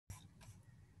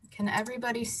Can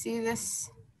everybody see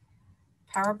this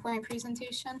PowerPoint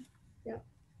presentation? Yeah.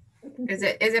 Is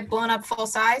it blown up full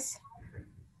size?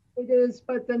 It is,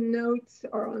 but the notes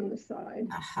are on the side.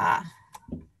 Aha.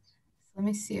 Let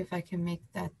me see if I can make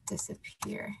that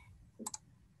disappear.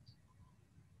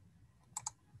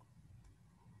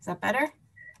 Is that better?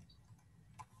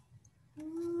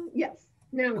 Yes,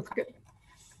 now it's Okay.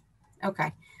 good.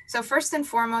 Okay. So first and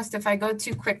foremost, if I go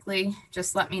too quickly,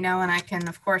 just let me know and I can,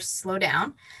 of course, slow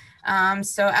down.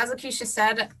 So as Lakeisha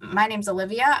said, my name's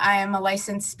Olivia. I am a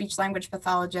licensed speech language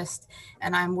pathologist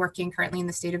and I'm working currently in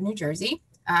the state of New Jersey.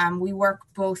 We work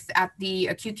both at the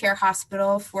acute care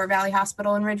hospital, Fort Valley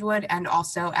Hospital in Ridgewood, and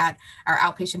also at our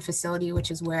outpatient facility, which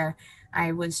is where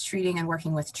I was treating and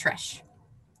working with Trish.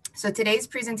 So today's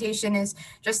presentation is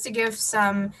just to give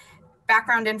some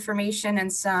background information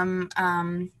and some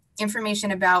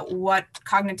information about what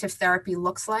cognitive therapy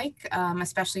looks like,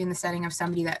 especially in the setting of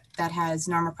somebody that has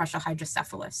normal partial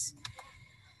hydrocephalus.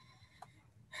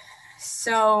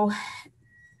 So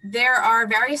there are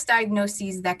various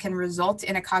diagnoses that can result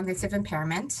in a cognitive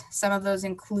impairment. Some of those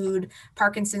include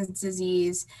Parkinson's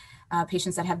disease,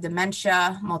 patients that have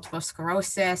dementia, multiple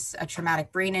sclerosis, a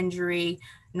traumatic brain injury,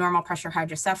 normal pressure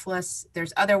hydrocephalus.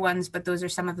 There's other ones, but those are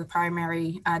some of the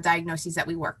primary diagnoses that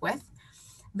we work with.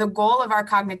 The goal of our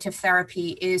cognitive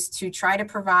therapy is to try to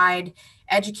provide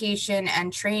education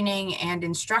and training and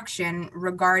instruction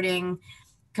regarding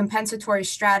compensatory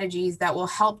strategies that will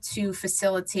help to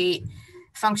facilitate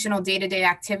functional day-to-day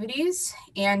activities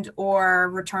and or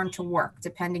return to work,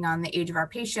 depending on the age of our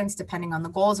patients, depending on the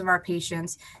goals of our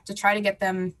patients, to try to get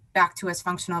them back to as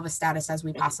functional of a status as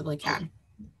we possibly can.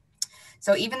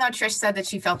 So even though Trish said that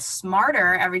she felt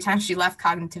smarter every time she left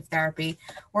cognitive therapy,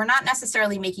 we're not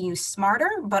necessarily making you smarter,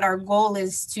 but our goal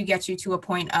is to get you to a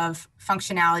point of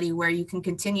functionality where you can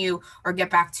continue or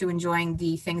get back to enjoying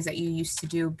the things that you used to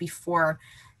do before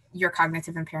your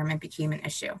cognitive impairment became an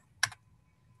issue.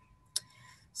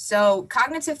 So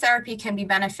cognitive therapy can be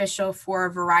beneficial for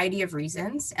a variety of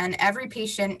reasons, and every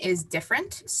patient is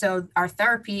different. So our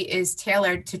therapy is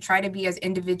tailored to try to be as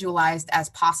individualized as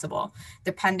possible,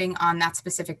 depending on that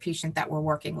specific patient that we're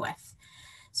working with.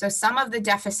 So some of the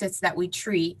deficits that we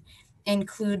treat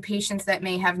include patients that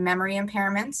may have memory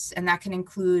impairments, and that can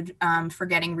include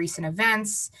forgetting recent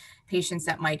events, patients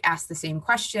that might ask the same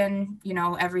question,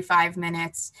 every 5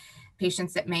 minutes,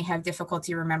 patients that may have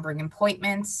difficulty remembering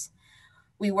appointments.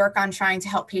 We work on trying to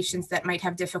help patients that might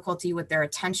have difficulty with their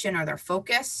attention or their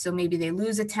focus. So maybe they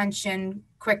lose attention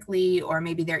quickly, or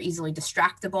maybe they're easily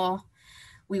distractible.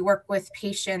 We work with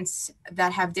patients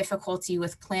that have difficulty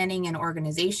with planning and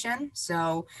organization.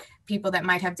 So people that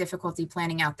might have difficulty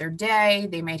planning out their day,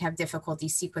 they might have difficulty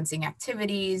sequencing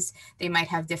activities, they might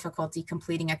have difficulty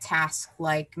completing a task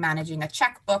like managing a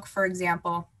checkbook, for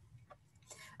example.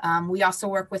 We also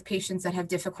work with patients that have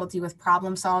difficulty with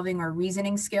problem solving or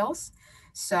reasoning skills.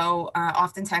 So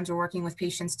oftentimes we're working with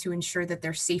patients to ensure that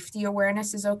their safety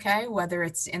awareness is okay, whether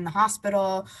it's in the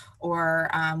hospital or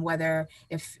whether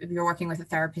if you're working with a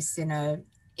therapist in a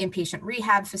inpatient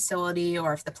rehab facility,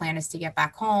 or if the plan is to get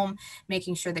back home,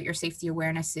 making sure that your safety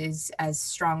awareness is as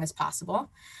strong as possible.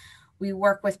 We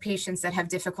work with patients that have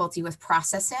difficulty with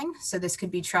processing. So this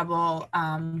could be trouble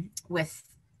with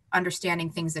understanding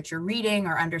things that you're reading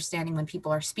or understanding when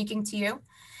people are speaking to you.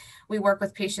 We work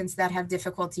with patients that have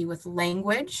difficulty with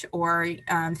language or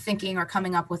thinking or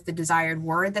coming up with the desired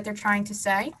word that they're trying to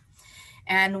say.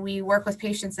 And we work with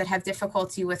patients that have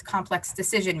difficulty with complex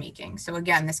decision making. So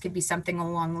again, this could be something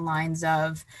along the lines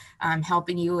of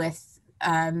helping you with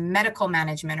medical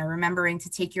management or remembering to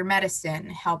take your medicine,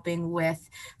 helping with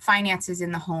finances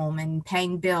in the home and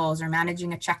paying bills or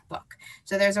managing a checkbook.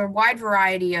 So there's a wide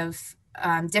variety of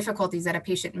difficulties that a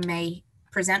patient may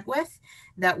present with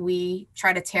that we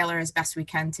try to tailor as best we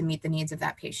can to meet the needs of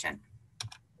that patient.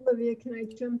 Olivia, can I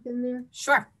jump in there?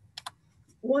 Sure.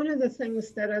 One of the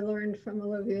things that I learned from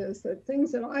Olivia is that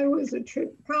things that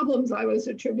problems I was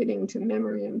attributing to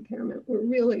memory impairment were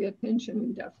really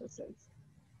attention deficits.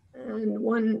 And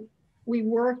when we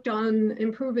worked on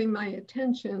improving my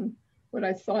attention, what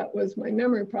I thought was my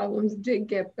memory problems did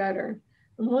get better.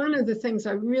 And one of the things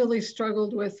I really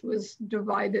struggled with was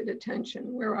divided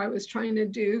attention, where I was trying to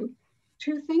do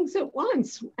 2 things at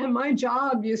once. And my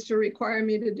job used to require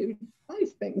me to do 5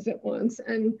 things at once.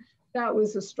 And that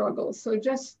was a struggle. So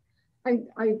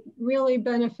I really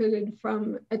benefited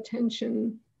from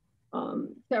attention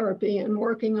therapy and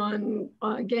working on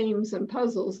games and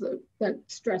puzzles that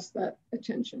stress that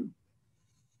attention.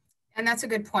 And that's a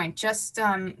good point. Just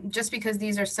because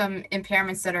these are some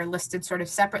impairments that are listed sort of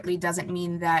separately doesn't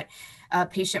mean that a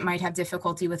patient might have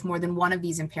difficulty with more than one of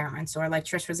these impairments. Or like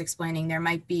Trish was explaining,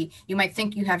 you might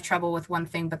think you have trouble with one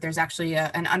thing, but there's actually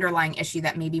an underlying issue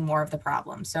that may be more of the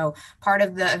problem. So part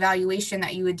of the evaluation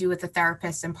that you would do with the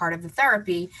therapist and part of the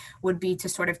therapy would be to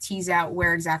sort of tease out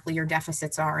where exactly your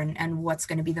deficits are and what's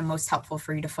going to be the most helpful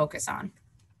for you to focus on.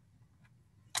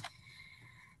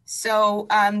 So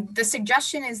the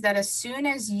suggestion is that as soon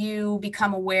as you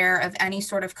become aware of any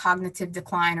sort of cognitive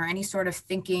decline or any sort of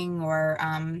thinking or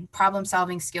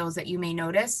problem-solving skills that you may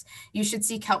notice, you should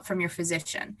seek help from your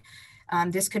physician.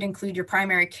 This could include your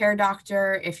primary care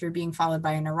doctor, if you're being followed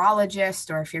by a neurologist,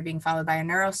 or if you're being followed by a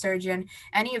neurosurgeon.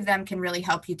 Any of them can really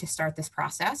help you to start this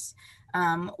process.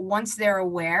 Once they're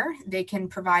aware, they can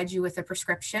provide you with a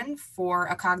prescription for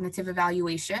a cognitive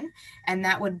evaluation, and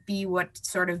that would be what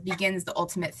sort of begins the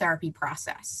ultimate therapy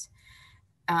process.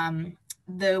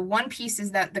 The one piece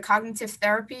is that the cognitive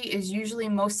therapy is usually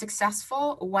most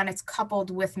successful when it's coupled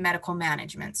with medical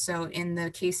management. So in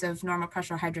the case of normal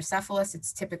pressure hydrocephalus,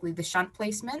 it's typically the shunt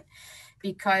placement,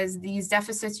 because these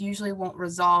deficits usually won't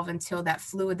resolve until that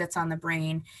fluid that's on the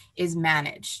brain is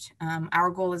managed. Our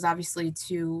goal is obviously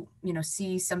to,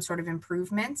 see some sort of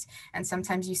improvement, and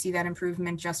sometimes you see that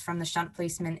improvement just from the shunt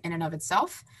placement in and of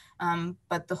itself.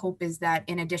 But the hope is that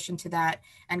in addition to that,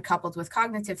 and coupled with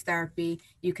cognitive therapy,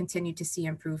 you continue to see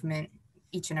improvement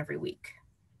each and every week.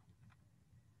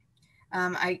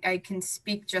 I can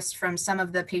speak just from some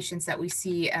of the patients that we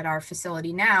see at our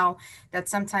facility now that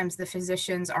sometimes the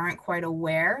physicians aren't quite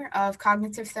aware of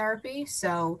cognitive therapy.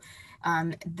 So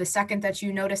the second that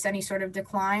you notice any sort of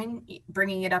decline,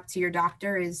 bringing it up to your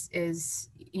doctor is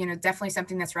definitely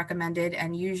something that's recommended.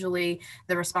 And usually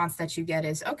the response that you get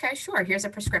is, okay, sure, here's a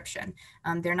prescription.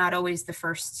 They're not always the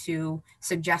first to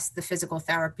suggest the physical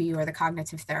therapy or the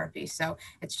cognitive therapy. So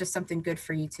it's just something good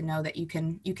for you to know that you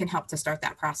can help to start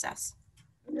that process.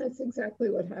 And that's exactly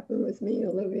what happened with me,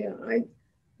 Olivia. I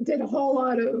did a whole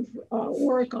lot of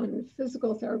work on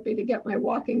physical therapy to get my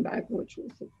walking back, which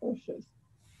was atrocious.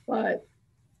 But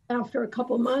after a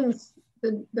couple months,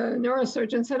 the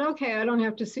neurosurgeon said, okay, I don't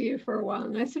have to see you for a while.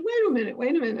 And I said, wait a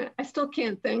minute. I still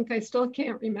can't think. I still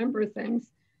can't remember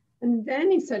things. And then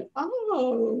he said,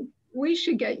 oh, we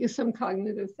should get you some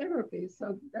cognitive therapy.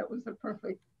 So that was a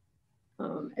perfect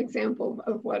example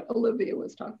of what Olivia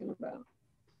was talking about.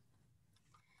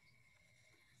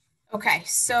 Okay,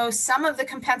 so some of the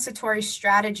compensatory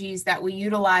strategies that we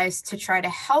utilize to try to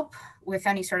help with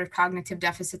any sort of cognitive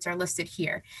deficits are listed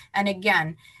here. And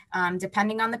again,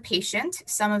 depending on the patient,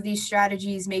 some of these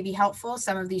strategies may be helpful,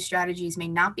 some of these strategies may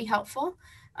not be helpful.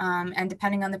 And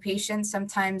depending on the patient,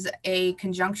 sometimes a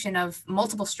conjunction of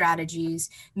multiple strategies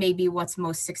may be what's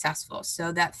most successful.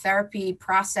 So that therapy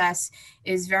process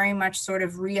is very much sort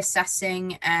of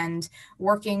reassessing and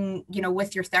working,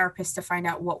 with your therapist to find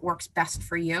out what works best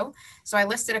for you. So I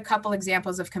listed a couple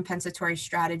examples of compensatory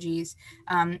strategies.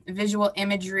 Visual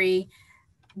imagery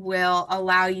will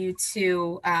allow you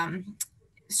to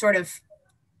sort of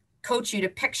coach you to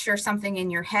picture something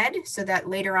in your head so that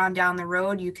later on down the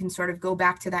road, you can sort of go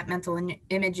back to that mental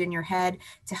image in your head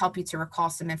to help you to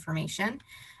recall some information.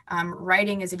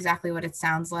 Writing is exactly what it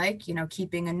sounds like,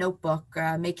 keeping a notebook,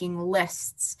 making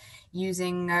lists,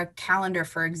 using a calendar,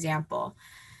 for example.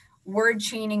 Word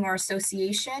chaining or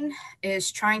association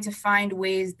is trying to find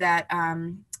ways that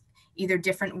either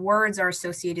different words are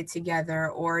associated together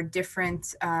or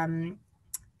different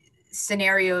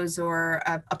scenarios or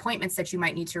appointments that you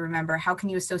might need to remember. How can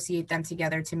you associate them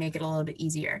together to make it a little bit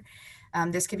easier?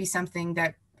 This could be something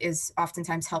that is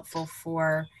oftentimes helpful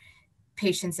for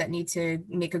patients that need to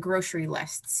make a grocery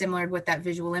list. Similar with that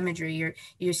visual imagery,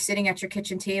 you're sitting at your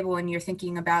kitchen table and you're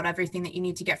thinking about everything that you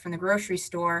need to get from the grocery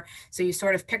store. So you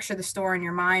sort of picture the store in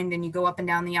your mind and you go up and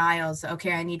down the aisles.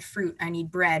 Okay, I need fruit, I need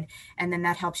bread. And then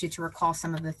that helps you to recall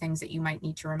some of the things that you might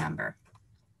need to remember.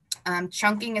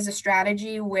 Chunking is a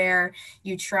strategy where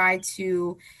you try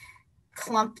to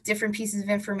clump different pieces of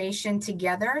information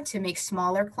together to make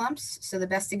smaller clumps. So the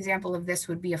best example of this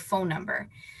would be a phone number.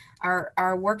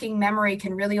 Our working memory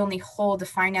can really only hold a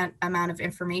finite amount of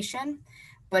information,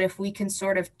 but if we can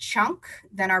sort of chunk,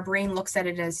 then our brain looks at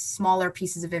it as smaller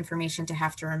pieces of information to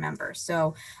have to remember.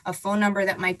 So a phone number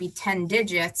that might be 10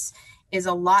 digits is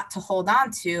a lot to hold on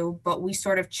to, but we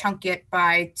sort of chunk it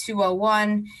by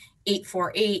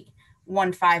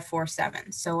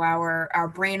 201-848-1547. So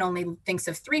our brain only thinks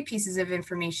of 3 pieces of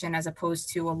information as opposed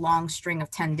to a long string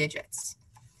of 10 digits.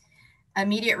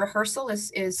 Immediate rehearsal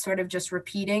is sort of just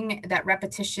repeating that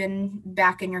repetition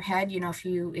back in your head. You know,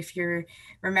 if you're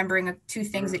remembering two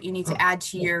things that you need to add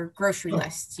to your grocery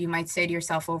list, you might say to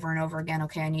yourself over and over again,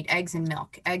 okay, I need eggs and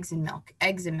milk, eggs and milk,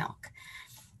 eggs and milk.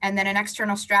 And then an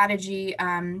external strategy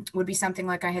would be something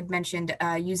like I had mentioned,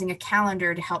 using a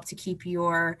calendar to help to keep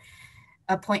your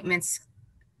appointments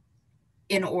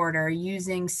in order.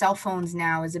 Using cell phones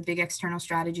now is a big external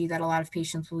strategy that a lot of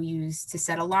patients will use to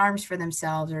set alarms for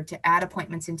themselves or to add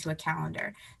appointments into a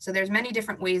calendar. So there's many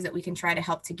different ways that we can try to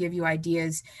help to give you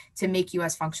ideas to make you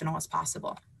as functional as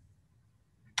possible.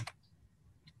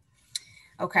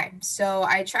 Okay, so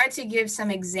I tried to give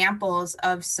some examples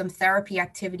of some therapy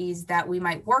activities that we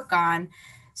might work on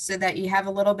so that you have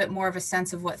a little bit more of a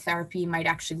sense of what therapy might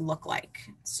actually look like.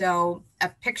 So a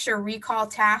picture recall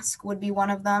task would be one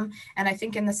of them. And I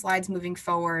think in the slides moving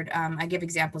forward, I give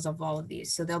examples of all of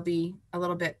these. So they'll be a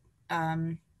little bit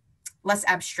less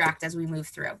abstract as we move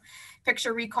through.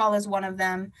 Picture recall is one of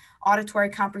them. Auditory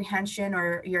comprehension,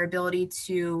 or your ability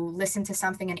to listen to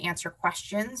something and answer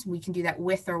questions. We can do that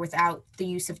with or without the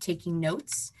use of taking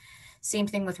notes. Same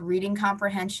thing with reading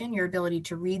comprehension, your ability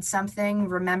to read something,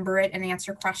 remember it, and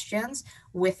answer questions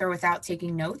with or without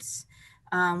taking notes.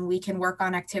 We can work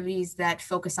on activities that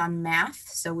focus on math.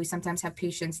 So we sometimes have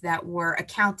patients that were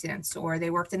accountants or they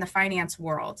worked in the finance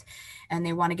world and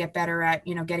they want to get better at,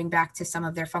 you know, getting back to some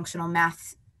of their functional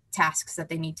math tasks that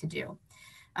they need to do.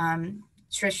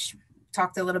 Trish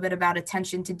talked a little bit about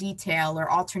attention to detail, or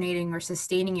alternating or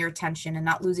sustaining your attention and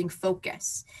not losing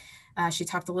focus. She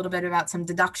talked a little bit about some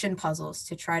deduction puzzles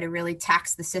to try to really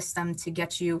tax the system to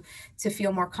get you to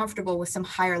feel more comfortable with some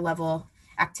higher level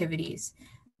activities.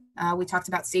 We talked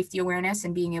about safety awareness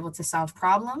and being able to solve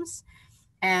problems.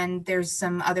 And there's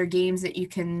some other games that you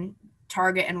can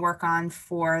target and work on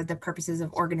for the purposes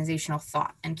of organizational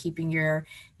thought and keeping your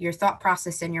thought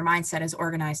process and your mindset as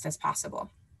organized as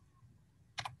possible.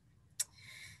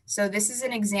 So this is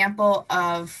an example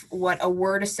of what a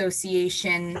word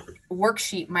association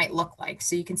worksheet might look like.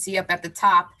 So you can see up at the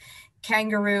top,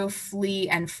 kangaroo, flea,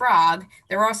 and frog.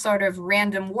 They're all sort of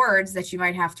random words that you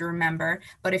might have to remember.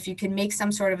 But if you can make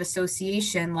some sort of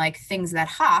association like things that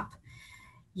hop,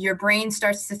 your brain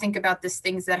starts to think about these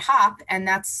things that hop. And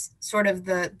that's sort of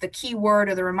the key word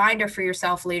or the reminder for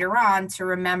yourself later on to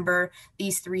remember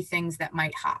these three things that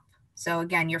might hop. So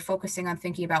again, you're focusing on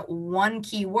thinking about one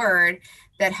key word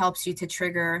that helps you to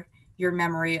trigger your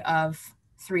memory of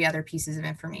three other pieces of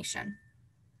information.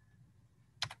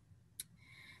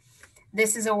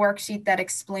 This is a worksheet that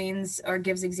explains or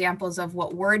gives examples of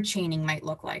what word chaining might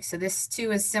look like. So this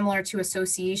too is similar to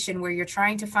association, where you're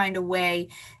trying to find a way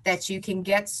that you can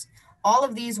get all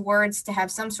of these words to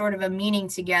have some sort of a meaning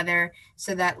together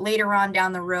so that later on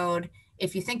down the road,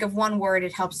 if you think of one word,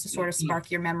 it helps to sort of spark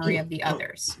your memory of the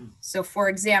others. So for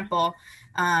example,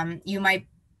 you might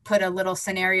put a little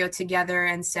scenario together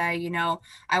and say, you know,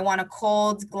 I want a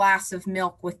cold glass of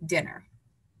milk with dinner.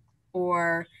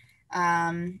 Or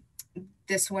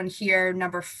this one here,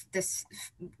 this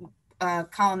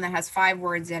column that has 5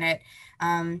 words in it.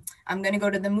 I'm going to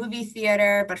go to the movie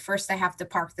theater, but first I have to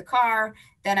park the car.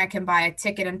 Then I can buy a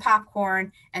ticket and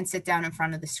popcorn and sit down in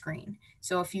front of the screen.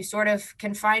 So if you sort of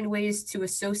can find ways to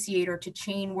associate or to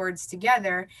chain words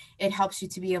together, it helps you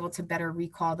to be able to better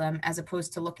recall them, as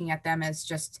opposed to looking at them as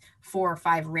just 4 or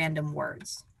 5 random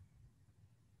words.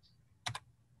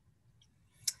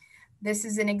 This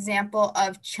is an example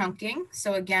of chunking.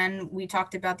 So again, we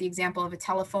talked about the example of a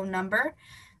telephone number,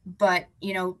 but,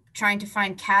 you know, trying to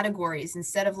find categories.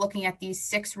 Instead of looking at these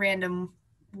 6 random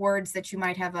words that you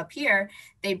might have up here,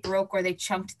 they broke or they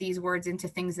chunked these words into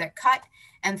things that cut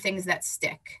and things that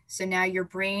stick. So now your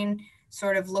brain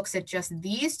sort of looks at just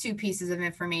these 2 pieces of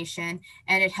information,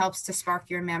 and it helps to spark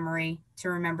your memory to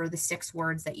remember the 6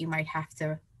 words that you might have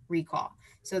to recall.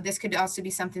 So this could also be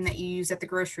something that you use at the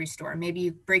grocery store. Maybe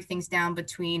you break things down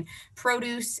between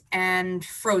produce and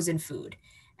frozen food,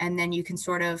 and then you can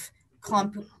sort of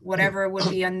clump whatever would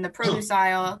be in the produce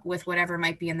aisle with whatever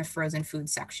might be in the frozen food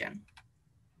section.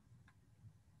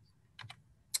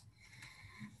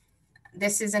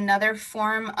 This is another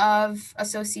form of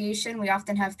association. We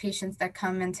often have patients that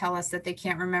come and tell us that they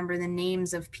can't remember the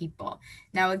names of people.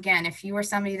 Now, again, if you were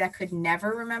somebody that could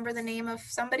never remember the name of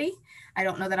somebody, I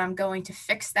don't know that I'm going to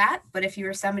fix that. But if you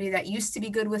were somebody that used to be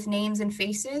good with names and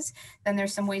faces, then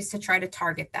there's some ways to try to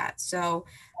target that. So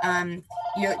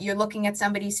you're looking at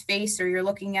somebody's face, or you're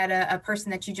looking at a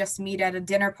person that you just meet at a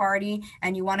dinner party,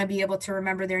 and you want to be able to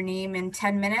remember their name in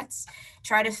 10 minutes.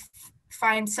 Try to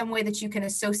find some way that you can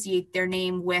associate their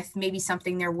name with maybe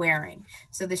something they're wearing.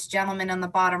 So this gentleman on the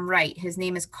bottom right, his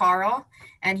name is Carl,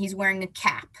 and he's wearing a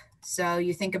cap. So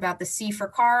you think about the C for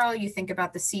Carl, you think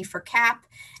about the C for Cap,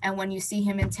 and when you see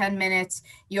him in 10 minutes,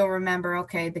 you'll remember,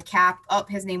 okay, the Cap, oh,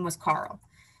 his name was Carl.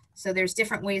 So there's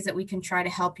different ways that we can try to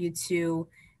help you to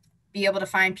be able to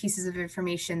find pieces of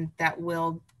information that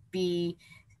will be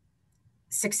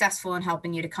successful in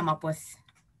helping you to come up with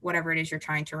whatever it is you're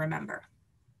trying to remember.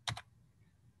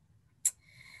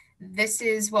 This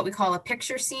is what we call a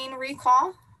picture scene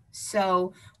recall.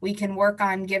 So we can work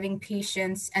on giving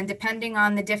patients, and depending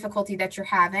on the difficulty that you're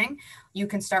having, you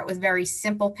can start with very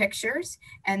simple pictures,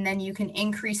 and then you can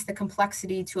increase the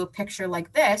complexity to a picture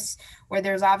like this, where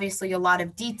there's obviously a lot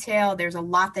of detail, there's a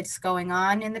lot that's going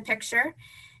on in the picture,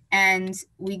 and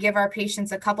we give our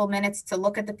patients a couple minutes to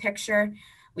look at the picture.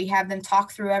 We have them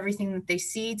talk through everything that they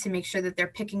see to make sure that they're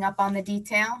picking up on the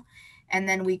detail. And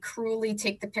then we cruelly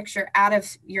take the picture out of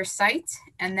your sight.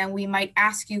 And then we might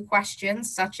ask you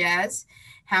questions such as,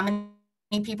 how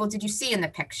many people did you see in the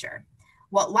picture?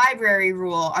 What library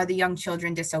rule are the young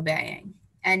children disobeying?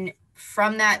 And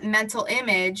from that mental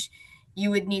image, you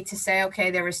would need to say, okay,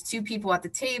 there was 2 people at the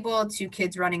table, 2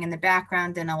 kids running in the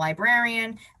background, and a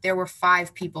librarian. There were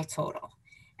 5 people total.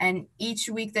 And each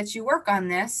week that you work on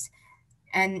this,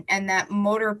 and that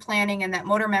motor planning and that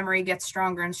motor memory gets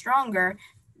stronger and stronger,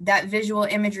 that visual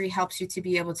imagery helps you to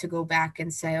be able to go back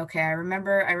and say, okay, I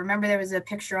remember there was a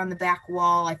picture on the back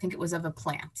wall. I think it was of a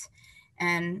plant.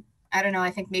 And I don't know,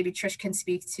 I think maybe Trish can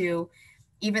speak to,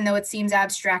 even though it seems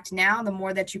abstract now, the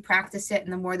more that you practice it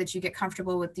and the more that you get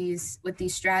comfortable with these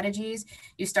strategies,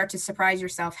 you start to surprise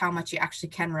yourself how much you actually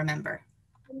can remember.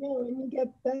 I know, and you get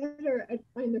better at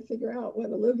trying to figure out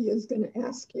what Olivia is going to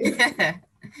ask you.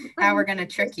 How we're going to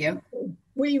trick you.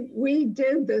 We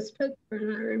did this picture,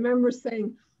 and I remember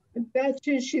saying, I bet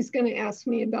you she's going to ask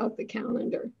me about the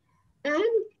calendar. And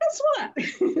guess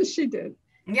what? She did.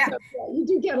 Yeah. So, yeah. You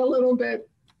do get a little bit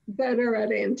better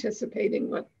at anticipating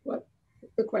what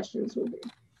the questions will be.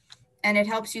 And it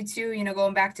helps you too, you know,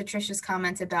 going back to Trisha's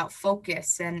comment about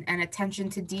focus and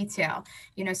attention to detail.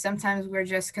 You know, sometimes we're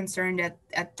just concerned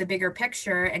at the bigger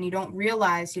picture, and you don't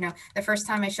realize, you know, the first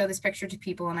time I show this picture to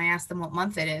people and I ask them what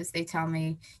month it is, they tell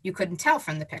me you couldn't tell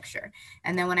from the picture.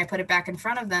 And then when I put it back in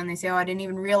front of them, they say, oh, I didn't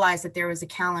even realize that there was a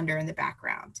calendar in the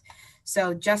background.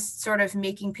 So just sort of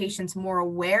making patients more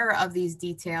aware of these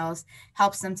details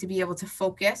helps them to be able to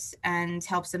focus and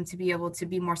helps them to be able to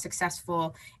be more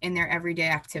successful in their everyday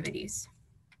activities.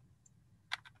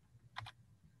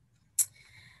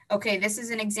 Okay, this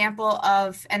is an example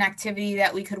of an activity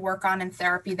that we could work on in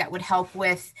therapy that would help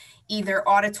with either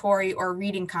auditory or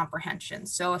reading comprehension.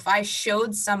 So if I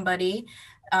showed somebody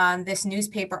this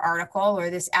newspaper article or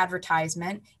this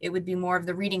advertisement, it would be more of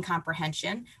the reading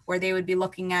comprehension, where they would be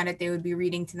looking at it, they would be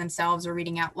reading to themselves or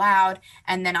reading out loud,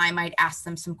 and then I might ask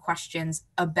them some questions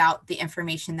about the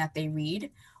information that they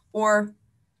read. Or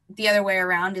the other way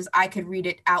around is I could read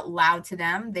it out loud to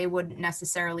them. They wouldn't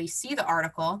necessarily see the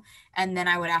article, and then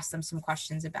I would ask them some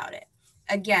questions about it.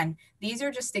 Again, these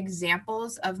are just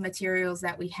examples of materials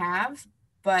that we have,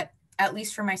 but at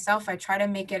least for myself, I try to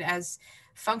make it as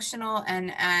functional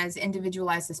and as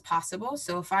individualized as possible.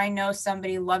 So if I know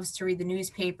somebody loves to read the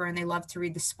newspaper and they love to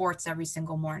read the sports every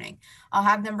single morning, I'll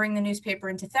have them bring the newspaper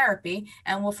into therapy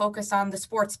and we'll focus on the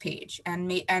sports page,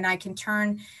 and I can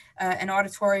turn an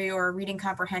auditory or a reading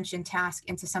comprehension task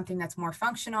into something that's more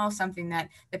functional, something that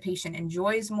the patient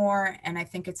enjoys more. And I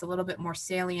think it's a little bit more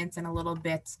salient and a little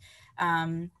bit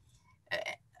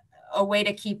a way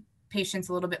to keep patients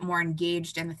a little bit more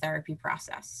engaged in the therapy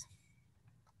process.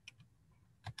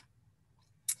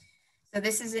 So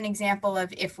this is an example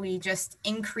of if we just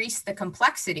increase the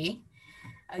complexity.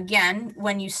 Again,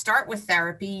 when you start with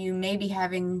therapy, you may be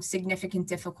having significant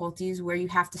difficulties where you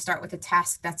have to start with a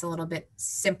task that's a little bit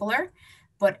simpler.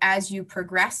 But as you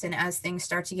progress and as things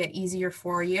start to get easier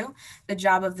for you, the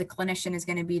job of the clinician is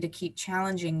going to be to keep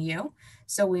challenging you.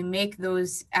 So we make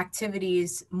those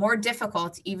activities more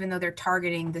difficult, even though they're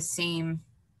targeting the same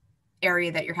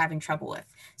area that you're having trouble with.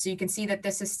 So you can see that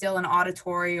this is still an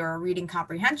auditory or a reading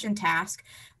comprehension task,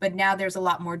 but now there's a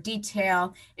lot more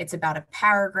detail. It's about a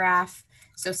paragraph.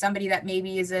 So somebody that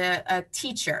maybe is a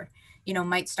teacher, you know,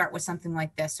 might start with something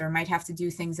like this, or might have to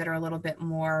do things that are a little bit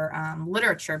more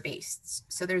literature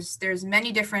based. So there's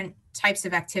many different types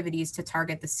of activities to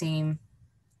target the same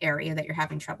area that you're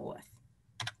having trouble with.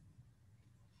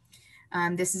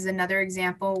 This is another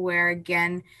example where,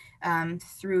 again,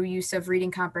 through use of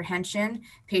reading comprehension,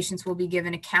 patients will be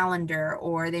given a calendar,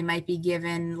 or they might be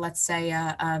given, let's say,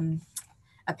 a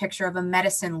picture of a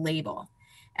medicine label.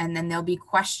 And then there'll be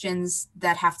questions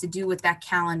that have to do with that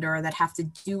calendar, or that have to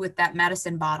do with that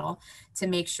medicine bottle, to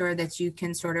make sure that you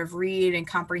can sort of read and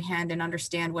comprehend and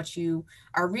understand what you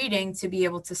are reading to be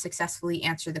able to successfully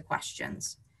answer the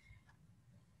questions.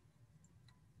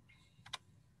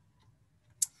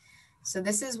 So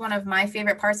this is one of my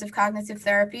favorite parts of cognitive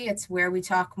therapy. It's where we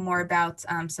talk more about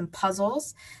some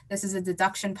puzzles. This is a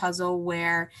deduction puzzle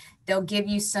where they'll give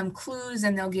you some clues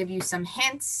and they'll give you some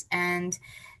hints, and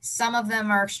some of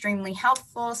them are extremely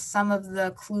helpful. Some of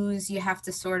the clues you have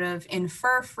to sort of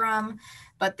infer from,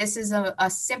 but this is a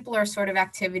simpler sort of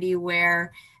activity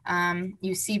where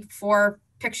you see 4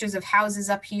 pictures of houses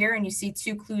up here and you see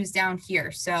 2 clues down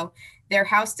here. So their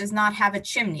house does not have a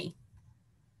chimney.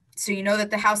 So you know that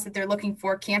the house that they're looking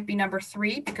for can't be number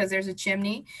 3 because there's a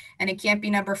chimney, and it can't be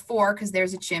number 4 because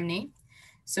there's a chimney.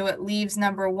 So it leaves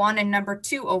number 1 and number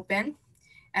 2 open.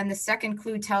 And the second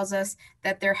clue tells us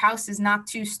that their house is not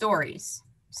 2 stories.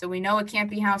 So we know it can't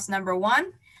be house number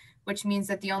 1, which means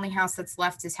that the only house that's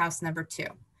left is house number 2.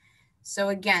 So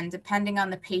again, depending on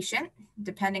the patient,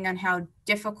 depending on how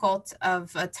difficult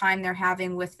of a time they're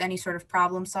having with any sort of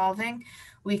problem solving,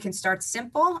 we can start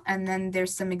simple. And then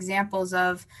there's some examples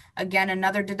of, again,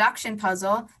 another deduction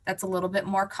puzzle that's a little bit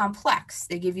more complex.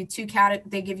 They give you 2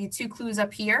 clues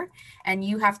up here, and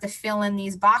you have to fill in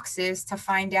these boxes to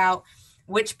find out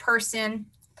which person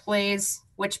plays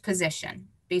which position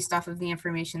based off of the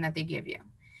information that they give you.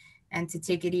 And to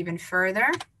take it even further,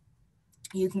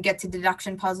 you can get to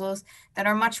deduction puzzles that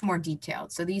are much more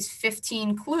detailed. So these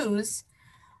 15 clues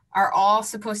are all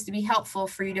supposed to be helpful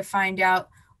for you to find out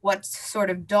what sort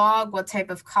of dog, what type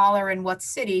of collar, and what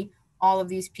city all of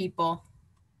these people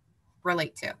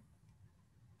relate to.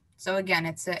 So again,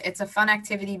 it's a fun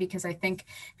activity because I think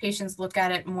patients look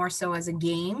at it more so as a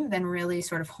game than really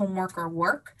sort of homework or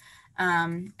work.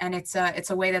 And it's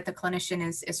a way that the clinician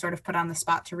is sort of put on the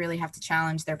spot to really have to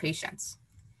challenge their patients.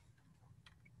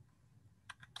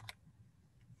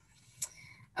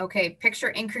 Okay,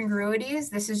 picture incongruities.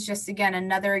 This is just, again,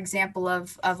 another example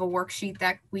of a worksheet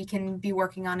that we can be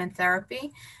working on in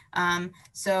therapy.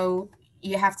 So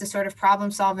you have to sort of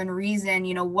problem solve and reason,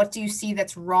 you know, what do you see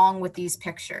that's wrong with these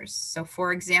pictures? So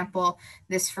for example,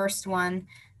 this first one,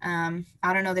 I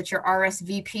don't know, that you're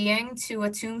RSVPing to a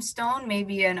tombstone,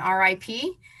 maybe an RIP.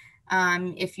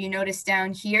 If you notice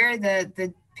down here,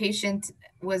 the patient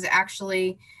was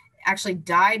actually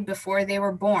died before they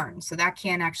were born. So that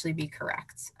can't actually be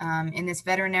correct. In this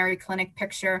veterinary clinic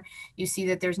picture, you see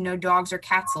that there's no dogs or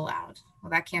cats allowed. Well,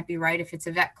 that can't be right if it's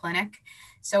a vet clinic.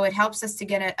 So it helps us to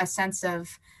get a sense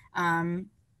of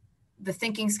the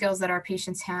thinking skills that our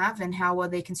patients have and how well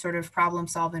they can sort of problem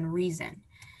solve and reason.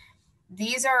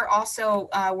 These are also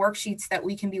worksheets that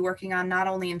we can be working on not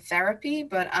only in therapy,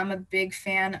 but I'm a big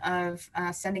fan of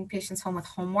sending patients home with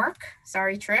homework.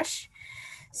 Sorry, Trish.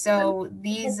 So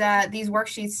these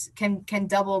worksheets can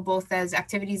double both as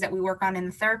activities that we work on in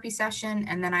the therapy session,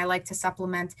 and then I like to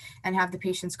supplement and have the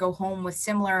patients go home with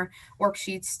similar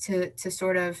worksheets to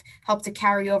sort of help to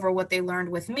carry over what they learned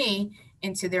with me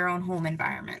into their own home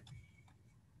environment.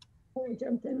 Can I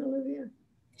jump in, Olivia?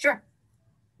 Sure.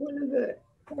 One of the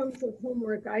forms of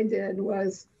homework I did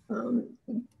was go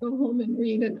home and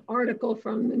read an article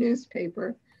from the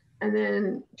newspaper and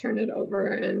then turn it over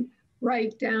and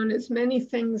write down as many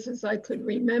things as I could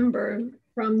remember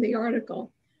from the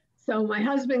article. So my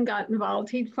husband got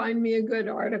involved. He'd find me a good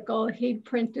article. He'd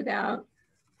print it out.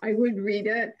 I would read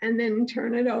it and then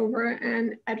turn it over.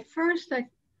 And at first, I'd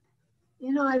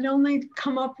only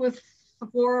come up with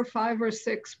 4 or 5 or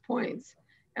 6 points.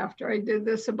 After I did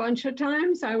this a bunch of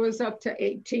times, I was up to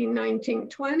 18, 19,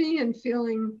 20 and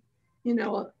feeling,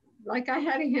 like I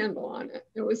had a handle on it.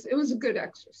 It was a good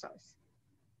exercise.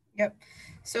 Yep.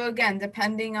 So again,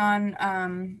 depending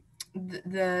on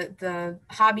the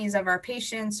hobbies of our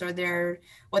patients or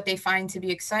what they find to be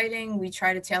exciting, we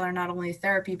try to tailor not only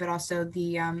therapy but also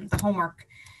the homework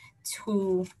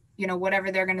to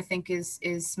whatever they're going to think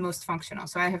is most functional.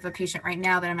 So I have a patient right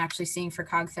now that I'm actually seeing for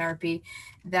cog therapy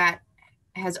that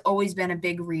has always been a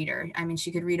big reader. I mean,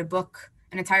 she could read an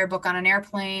entire book on an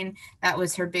airplane. That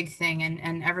was her big thing.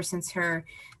 And ever since her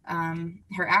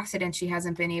accident, she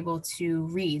hasn't been able to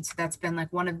read. So that's been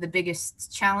like one of the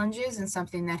biggest challenges and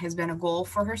something that has been a goal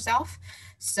for herself.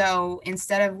 So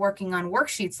instead of working on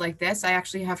worksheets like this, I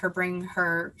actually have her bring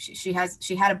she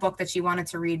had a book that she wanted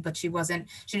to read, but she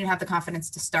didn't have the confidence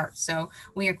to start. So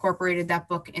we incorporated that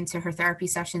book into her therapy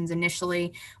sessions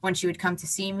initially when she would come to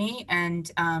see me. And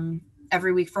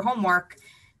every week for homework,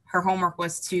 her homework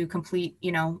was to complete,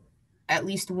 at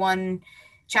least one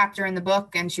chapter in the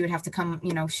book, and she would have to come,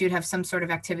 she would have some sort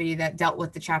of activity that dealt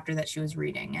with the chapter that she was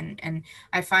reading. And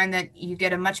I find that you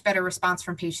get a much better response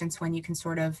from patients when you can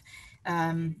sort of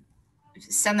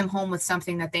send them home with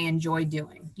something that they enjoy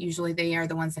doing. Usually they are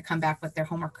the ones that come back with their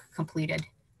homework completed.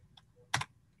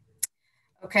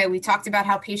 Okay, we talked about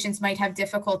how patients might have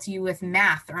difficulty with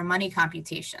math or money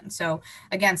computation. So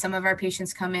again, some of our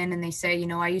patients come in and they say,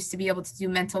 I used to be able to do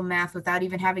mental math without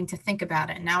even having to think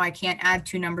about it. Now I can't add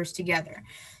two numbers together.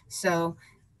 So,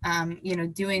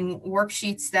 doing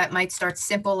worksheets that might start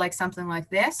simple, like something like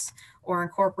this, or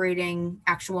incorporating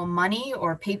actual money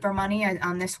or paper money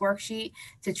on this worksheet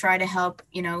to try to help,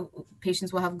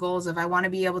 patients will have goals of, I want to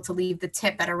be able to leave the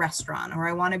tip at a restaurant, or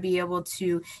I want to be able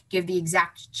to give the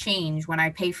exact change when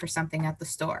I pay for something at the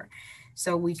store.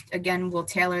 So we, again, will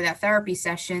tailor that therapy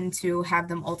session to have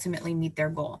them ultimately meet their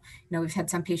goal. We've had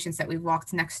some patients that we've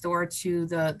walked next door to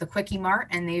the Quickie Mart,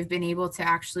 and they've been able to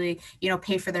actually,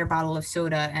 pay for their bottle of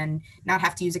soda and not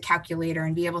have to use a calculator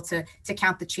and be able to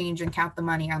count the change and count the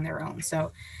money on their own.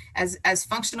 So as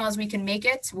functional as we can make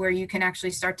it, where you can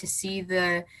actually start to see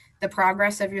the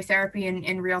progress of your therapy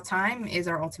in real time, is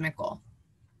our ultimate goal.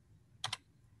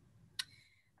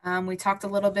 We talked a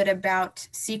little bit about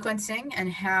sequencing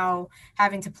and how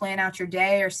having to plan out your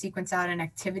day or sequence out an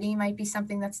activity might be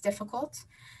something that's difficult.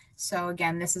 So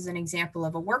again, this is an example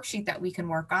of a worksheet that we can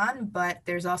work on, but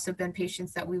there's also been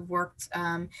patients that we've worked,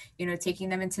 taking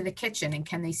them into the kitchen, and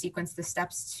can they sequence the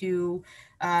steps to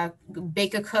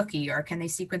bake a cookie, or can they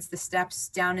sequence the steps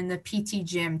down in the PT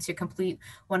gym to complete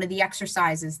one of the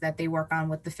exercises that they work on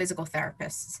with the physical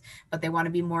therapists, but they want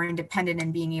to be more independent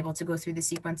in being able to go through the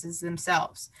sequences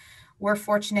themselves. We're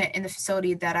fortunate in the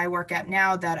facility that I work at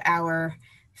now that our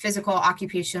physical,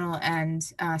 occupational, and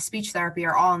speech therapy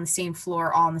are all on the same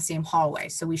floor, all in the same hallway.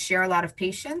 So we share a lot of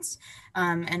patients,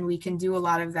 and we can do a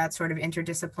lot of that sort of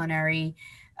interdisciplinary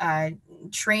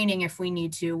training if we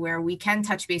need to, where we can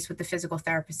touch base with the physical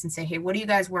therapist and say, hey, what are you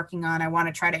guys working on? I want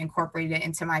to try to incorporate it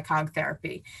into my cog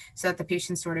therapy, so that the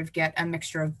patients sort of get a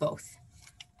mixture of both.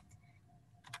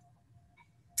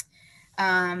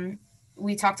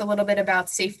 We talked a little bit about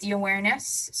safety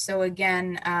awareness. So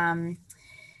again,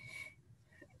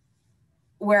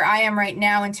 where I am right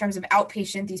now in terms of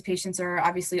outpatient, these patients are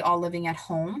obviously all living at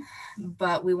home,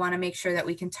 but we want to make sure that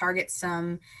we can target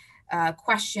some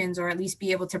questions, or at least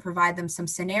be able to provide them some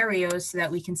scenarios so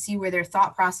that we can see where their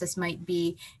thought process might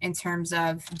be in terms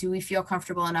of, do we feel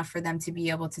comfortable enough for them to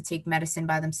be able to take medicine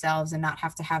by themselves and not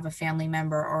have to have a family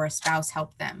member or a spouse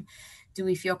help them? Do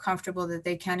we feel comfortable that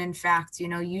they can, in fact,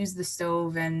 use the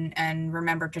stove and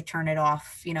remember to turn it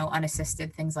off,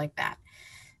 unassisted, things like that.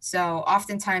 So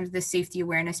oftentimes the safety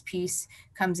awareness piece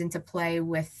comes into play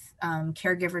with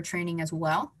caregiver training as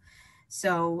well.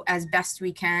 So as best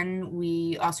we can,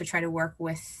 we also try to work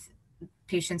with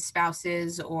patients'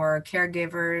 spouses or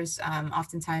caregivers.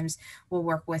 Oftentimes we'll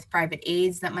work with private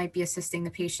aides that might be assisting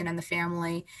the patient and the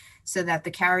family, so that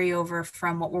the carryover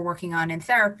from what we're working on in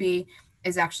therapy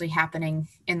is actually happening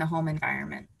in the home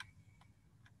environment.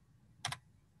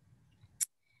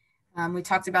 We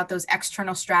talked about those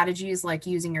external strategies, like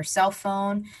using your cell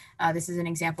phone. This is an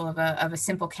example of a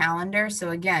simple calendar.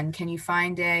 So again, can you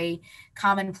find a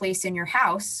common place in your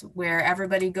house where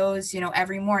everybody goes,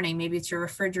 every morning? Maybe it's your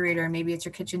refrigerator, maybe it's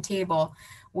your kitchen table,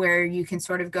 where you can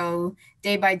sort of go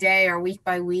day by day or week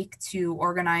by week to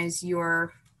organize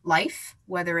your life,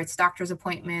 whether it's doctor's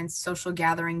appointments, social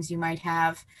gatherings you might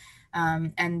have.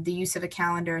 And the use of a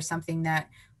calendar is something that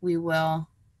we will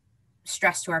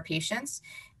stress to our patients.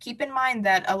 Keep in mind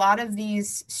that a lot of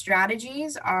these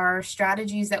strategies are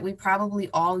strategies that we probably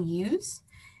all use.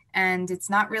 And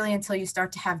it's not really until you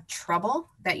start to have trouble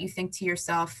that you think to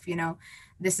yourself,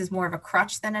 this is more of a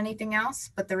crutch than anything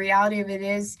else. But the reality of it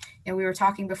is, we were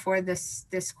talking before this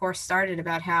course started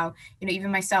about how,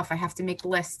 even myself, I have to make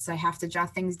lists. I have to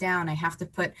jot things down. I have to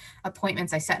put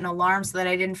appointments. I set an alarm so that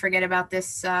I didn't forget about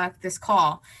this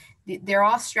call. They're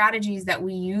all strategies that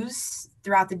we use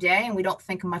throughout the day, and we don't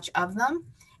think much of them.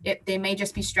 They may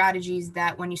just be strategies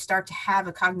that when you start to have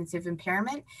a cognitive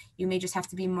impairment, you may just have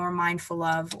to be more mindful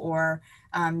of, or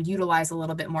utilize a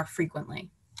little bit more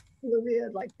frequently. Olivia,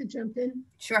 I'd like to jump in.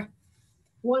 Sure.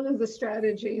 One of the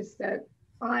strategies that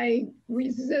I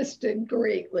resisted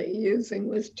greatly using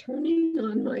was turning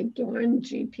on my darn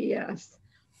GPS.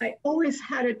 I always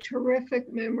had a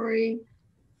terrific memory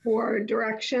for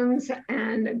directions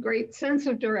and a great sense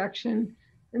of direction.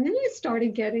 And then I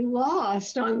started getting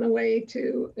lost on the way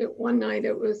to it. One night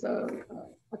it was a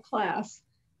class.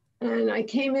 And I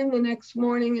came in the next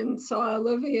morning and saw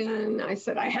Olivia, and I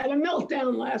said, I had a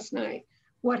meltdown last night.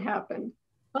 What happened?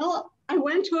 Well, I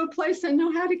went to a place I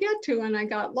know how to get to, and I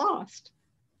got lost.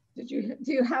 do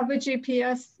you have a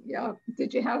GPS? Yeah.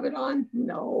 Did you have it on?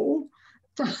 No.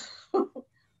 So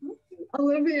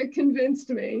Olivia convinced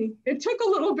me. It took a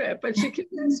little bit, but she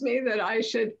convinced me that I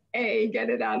should A, get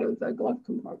it out of the glove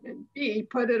compartment, B,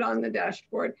 put it on the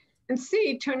dashboard, and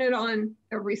C, turn it on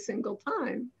every single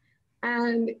time.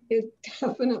 And it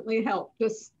definitely helped.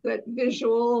 Just that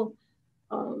visual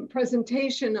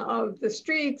presentation of the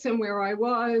streets and where I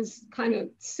was kind of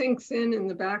sinks in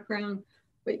the background,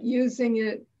 but using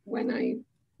it when I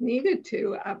needed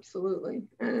to, absolutely.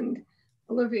 And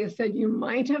Olivia said, you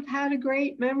might have had a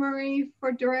great memory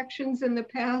for directions in the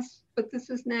past, but this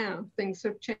is now. Things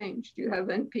have changed. You have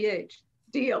NPH.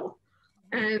 Deal.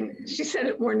 And she said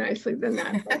it more nicely than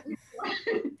that.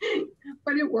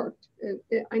 But it worked.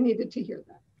 I needed to hear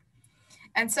that.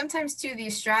 And sometimes too,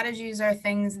 these strategies are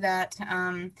things that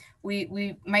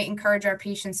we might encourage our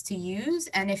patients to use.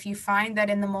 And if you find that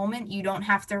in the moment you don't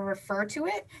have to refer to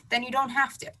it, then you don't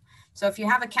have to. So if you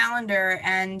have a calendar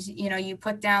and you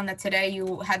put down that today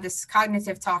you had this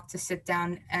cognitive talk to sit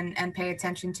down and pay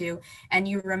attention to, and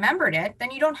you remembered it,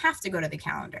 then you don't have to go to the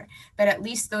calendar. But at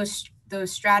least those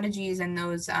strategies and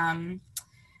those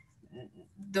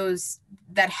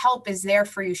that help is there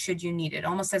for you should you need it,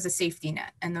 almost as a safety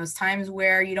net. And those times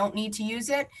where you don't need to use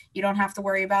it, you don't have to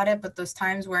worry about it. But those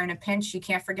times where in a pinch you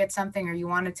can't forget something, or you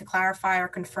wanted to clarify or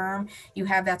confirm, you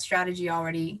have that strategy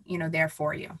already there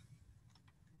for you.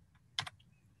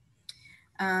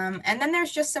 And then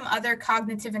there's just some other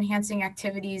cognitive enhancing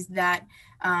activities that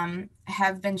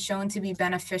have been shown to be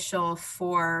beneficial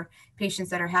for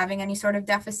patients that are having any sort of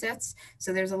deficits.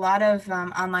 So there's a lot of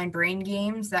online brain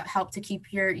games that help to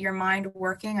keep your mind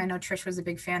working. I know Trish was a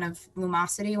big fan of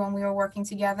Lumosity when we were working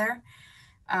together.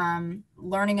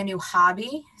 Learning a new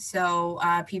hobby. So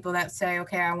people that say,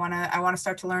 okay, I want to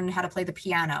start to learn how to play the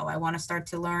piano. I want to start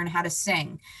to learn how to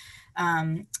sing.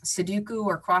 Sudoku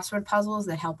or crossword puzzles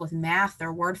that help with math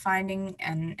or word finding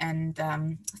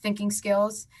and thinking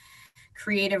skills.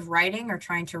 Creative writing, or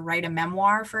trying to write a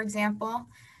memoir, for example.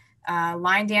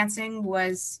 Line dancing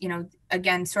was,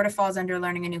 again, sort of falls under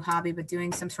learning a new hobby, but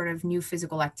doing some sort of new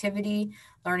physical activity,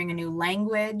 learning a new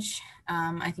language.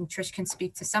 I think Trish can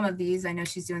speak to some of these. I know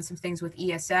she's doing some things with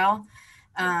ESL.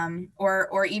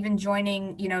 Or even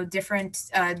joining,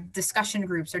 different discussion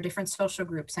groups or different social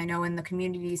groups. I know in the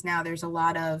communities now, there's a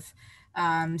lot of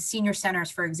senior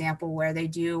centers, for example, where they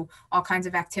do all kinds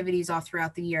of activities all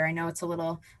throughout the year. I know it's a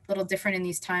little different in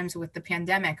these times with the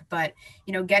pandemic, but,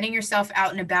 getting yourself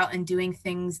out and about and doing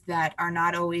things that are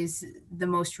not always the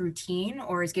most routine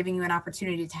or is giving you an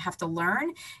opportunity to have to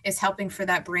learn is helping for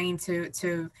that brain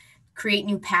to create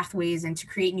new pathways and to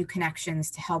create new connections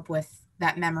to help with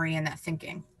that memory and that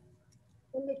thinking.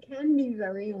 And it can be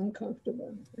very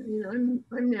uncomfortable. I mean,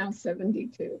 I'm now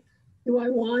 72. Do I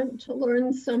want to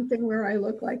learn something where I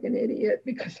look like an idiot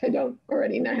because I don't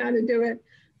already know how to do it?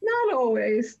 Not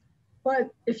always, but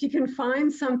if you can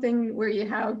find something where you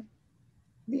have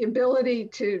the ability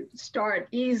to start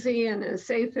easy in a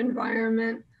safe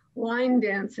environment, line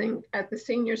dancing at the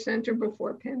senior center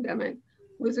before pandemic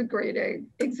was a great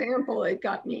example. It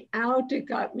got me out, it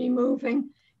got me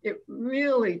moving. It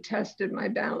really tested my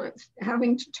balance.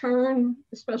 Having to turn,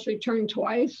 especially turn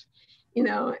twice,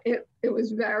 it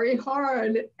was very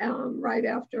hard right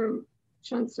after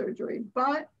shunt surgery,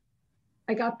 but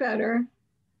I got better.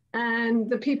 And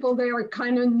the people there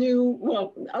kind of knew,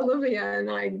 well, Olivia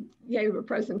and I gave a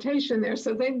presentation there,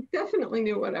 so they definitely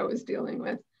knew what I was dealing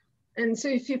with. And so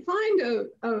if you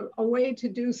find a way to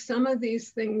do some of these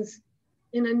things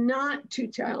in a not too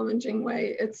challenging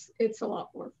way, it's a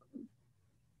lot more fun.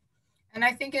 And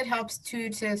I think it helps too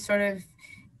to sort of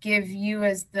give you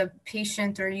as the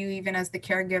patient, or you even as the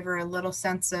caregiver, a little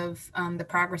sense of the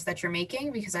progress that you're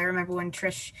making. Because I remember when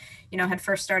Trish, had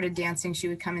first started dancing, she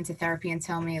would come into therapy and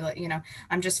tell me,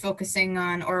 I'm just focusing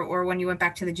on, or when you went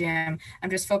back to the gym, I'm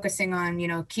just focusing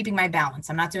on, keeping my balance.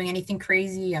 I'm not doing anything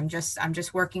crazy. I'm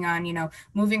just working on,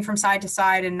 moving from side to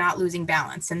side and not losing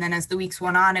balance. And then as the weeks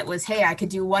went on, it was, hey, I could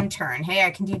do one turn. Hey, I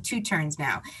can do two turns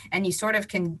now. And you sort of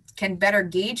can better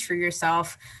gauge for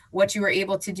yourself what you were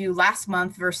able to do last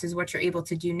month versus what you're able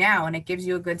to do now. And it gives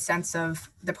you a good sense of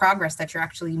the progress that you're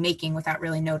actually making without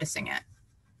really noticing it.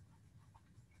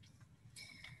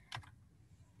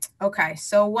 Okay,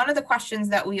 so one of the questions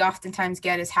that we oftentimes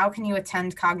get is, how can you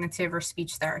attend cognitive or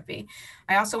speech therapy?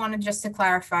 I also wanted just to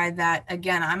clarify that,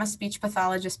 again, I'm a speech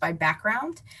pathologist by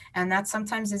background, and that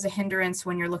sometimes is a hindrance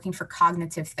when you're looking for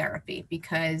cognitive therapy,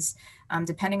 because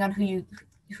depending on who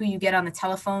you get on the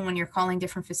telephone when you're calling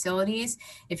different facilities,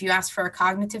 if you ask for a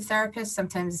cognitive therapist,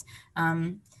 sometimes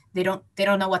they don't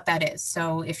know what that is.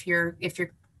 So if you're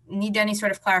need any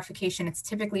sort of clarification, it's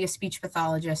typically a speech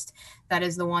pathologist that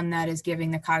is the one that is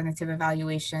giving the cognitive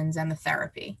evaluations and the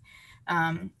therapy.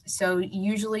 So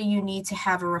usually you need to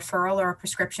have a referral or a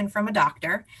prescription from a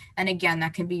doctor. And again,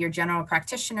 that can be your general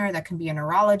practitioner, that can be a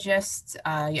neurologist,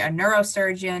 a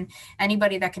neurosurgeon,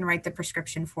 anybody that can write the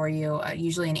prescription for you.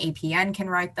 Usually an APN can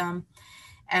write them.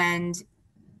 And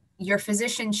your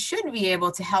physician should be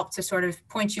able to help to sort of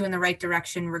point you in the right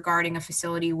direction regarding a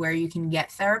facility where you can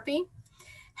get therapy.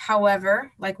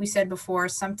 However, like we said before,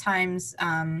 sometimes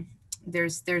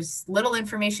there's little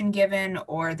information given,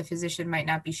 or the physician might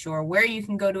not be sure where you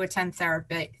can go to attend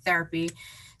therapy.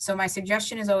 So my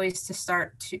suggestion is always to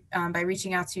start by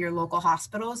reaching out to your local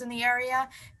hospitals in the area,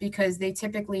 because they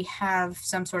typically have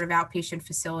some sort of outpatient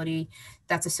facility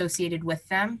that's associated with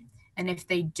them. And if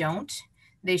they don't,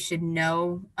 they should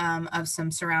know of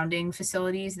some surrounding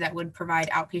facilities that would provide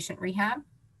outpatient rehab.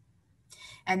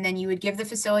 And then you would give the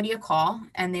facility a call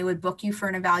and they would book you for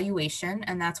an evaluation.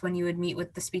 And that's when you would meet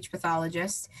with the speech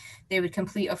pathologist. They would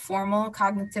complete a formal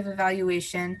cognitive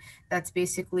evaluation. That's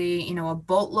basically, a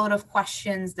boatload of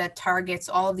questions that targets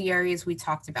all of the areas we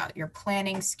talked about: your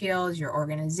planning skills, your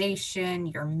organization,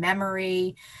 your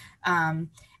memory.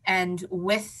 And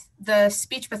with the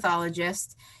speech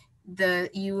pathologist,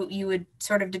 you would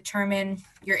sort of determine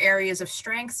your areas of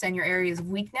strengths and your areas of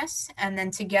weakness, and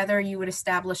then together you would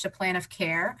establish a plan of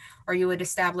care, or you would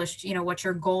establish what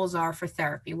your goals are for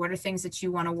therapy. What are things that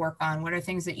you want to work on? What are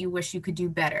things that you wish you could do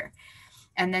better?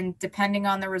 And then depending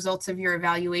on the results of your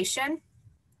evaluation,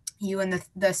 you and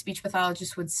the speech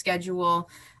pathologist would schedule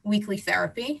weekly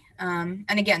therapy. And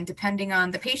again, depending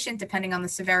on the patient, depending on the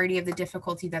severity of the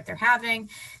difficulty that they're having,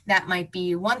 that might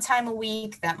be 1 time a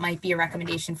week, that might be a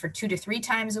recommendation for 2 to 3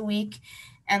 times a week.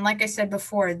 And like I said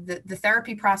before, the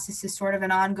therapy process is sort of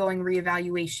an ongoing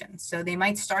reevaluation. So they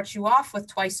might start you off with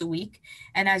twice a week,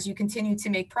 and as you continue to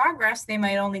make progress, they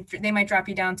might drop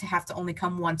you down to have to only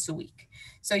come once a week.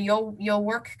 So you'll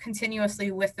work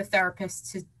continuously with the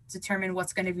therapist to determine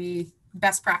what's going to be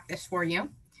best practice for you.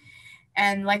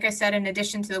 And like I said, in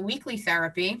addition to the weekly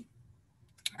therapy,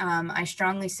 I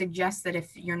strongly suggest that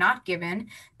if you're not given,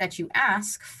 that you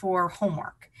ask for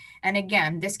homework. And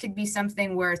again, this could be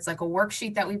something where it's like a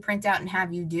worksheet that we print out and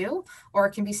have you do, or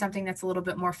it can be something that's a little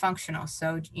bit more functional.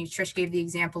 So Trish gave the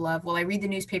example of, well, I read the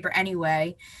newspaper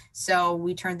anyway. So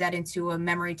we turned that into a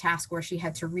memory task where she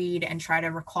had to read and try to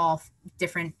recall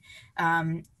different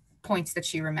points that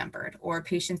she remembered. Or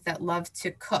patients that love to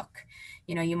cook,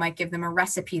 you might give them a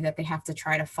recipe that they have to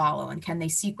try to follow, and can they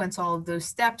sequence all of those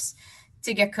steps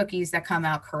to get cookies that come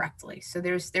out correctly? So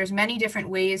there's many different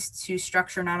ways to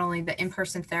structure not only the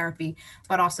in-person therapy,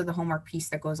 but also the homework piece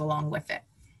that goes along with it.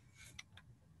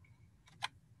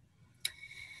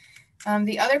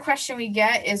 The other question we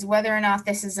get is whether or not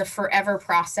this is a forever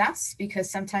process, because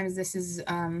sometimes this is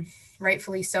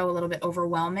rightfully so a little bit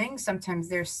overwhelming. Sometimes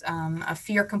there's a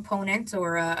fear component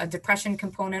or a depression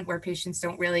component where patients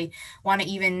don't really want to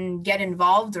even get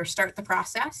involved or start the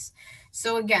process.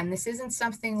 So again, this isn't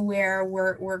something where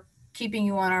we're keeping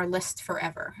you on our list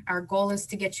forever. Our goal is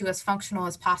to get you as functional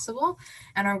as possible,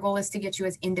 and our goal is to get you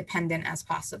as independent as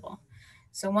possible.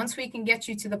 So once we can get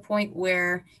you to the point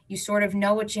where you sort of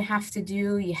know what you have to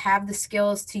do, you have the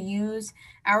skills to use,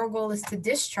 our goal is to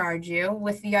discharge you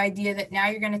with the idea that now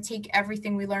you're going to take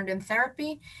everything we learned in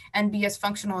therapy and be as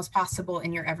functional as possible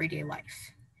in your everyday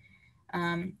life.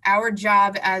 Our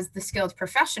job as the skilled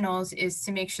professionals is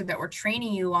to make sure that we're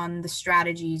training you on the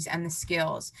strategies and the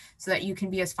skills so that you can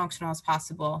be as functional as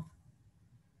possible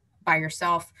by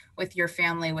yourself, with your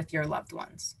family, with your loved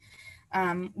ones.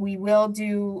 We will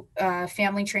do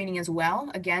family training as well,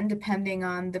 again, depending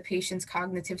on the patient's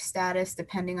cognitive status,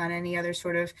 depending on any other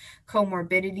sort of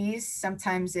comorbidities.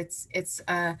 Sometimes it's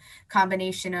a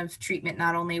combination of treatment,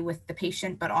 not only with the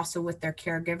patient, but also with their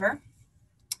caregiver.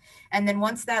 And then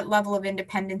once that level of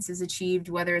independence is achieved,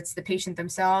 whether it's the patient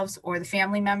themselves or the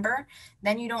family member,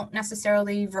 then you don't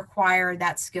necessarily require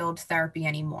that skilled therapy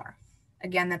anymore.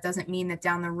 Again, that doesn't mean that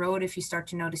down the road, if you start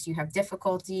to notice you have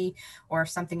difficulty or if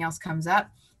something else comes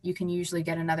up, you can usually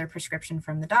get another prescription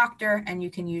from the doctor, and you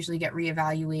can usually get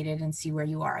reevaluated and see where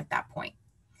you are at that point.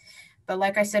 But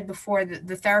like I said before,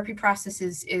 the therapy process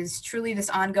is truly this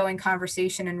ongoing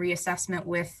conversation and reassessment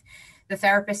with the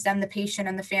therapist and the patient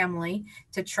and the family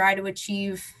to try to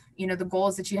achieve, the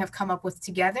goals that you have come up with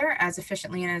together as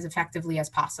efficiently and as effectively as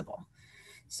possible.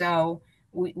 So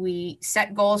we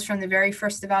set goals from the very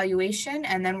first evaluation,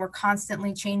 and then we're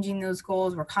constantly changing those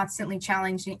goals. We're constantly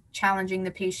challenging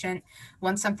the patient.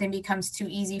 Once something becomes too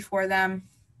easy for them,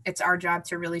 it's our job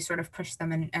to really sort of push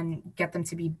them and get them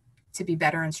to be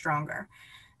better and stronger.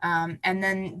 And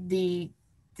then the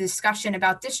discussion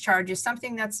about discharge is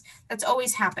something that's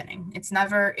always happening. It's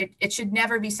never, it should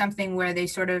never be something where they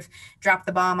sort of drop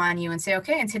the bomb on you and say,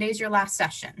 okay, and today's your last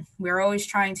session. We're always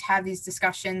trying to have these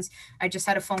discussions. I just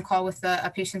had a phone call with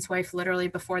a patient's wife literally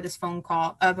before this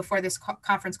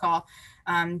conference call,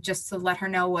 just to let her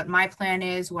know what my plan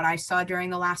is, what I saw during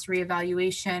the last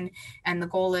reevaluation. And the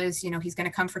goal is, you know, he's going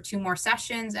to come for 2 more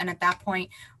sessions. And at that point,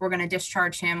 we're going to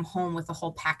discharge him home with a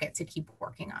whole packet to keep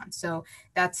working on. So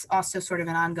that's also sort of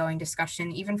an ongoing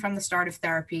discussion, even from the start of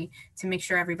therapy, to make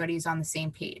sure everybody's on the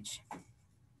same page.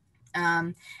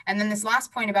 And then this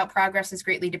last point about progress is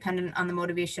greatly dependent on the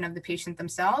motivation of the patient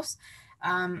themselves.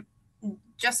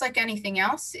 Just like anything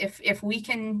else, if we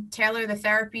can tailor the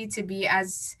therapy to be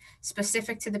as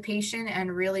specific to the patient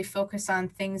and really focus on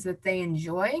things that they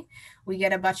enjoy, we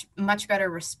get a much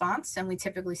better response, and we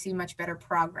typically see much better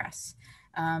progress.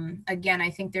 Again, I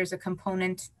think there's a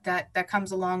component that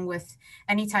comes along with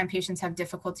anytime patients have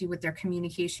difficulty with their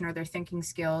communication or their thinking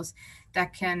skills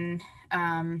that can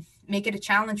make it a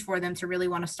challenge for them to really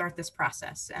want to start this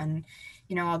process. And,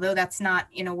 you know, although that's not,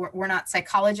 you know, we're not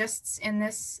psychologists in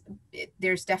this,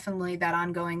 there's definitely that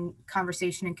ongoing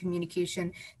conversation and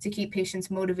communication to keep patients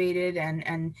motivated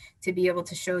and to be able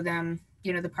to show them,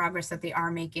 you know, the progress that they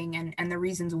are making and the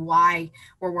reasons why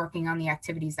we're working on the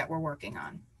activities that we're working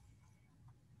on.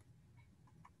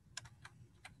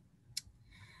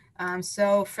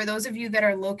 So for those of you that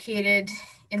are located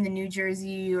in the New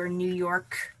Jersey or New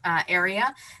York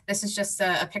area, this is just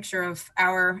a picture of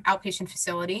our outpatient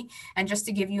facility. And just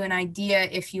to give you an idea,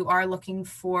 if you are looking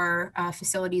for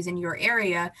facilities in your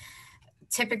area,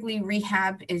 typically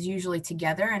rehab is usually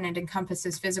together, and it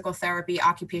encompasses physical therapy,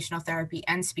 occupational therapy,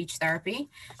 and speech therapy.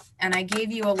 And I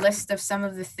gave you a list of some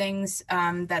of the things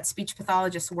that speech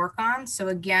pathologists work on. So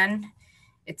again,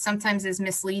 it sometimes is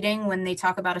misleading when they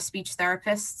talk about a speech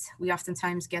therapist. We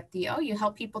oftentimes get the, oh, you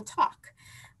help people talk.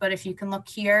 But if you can look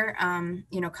here,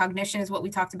 you know, cognition is what we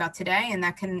talked about today, and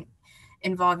that can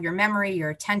involve your memory,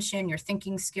 your attention, your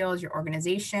thinking skills, your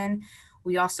organization.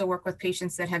 We also work with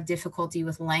patients that have difficulty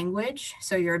with language.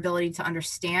 So your ability to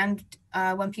understand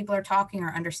when people are talking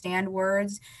or understand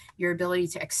words, your ability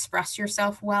to express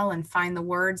yourself well and find the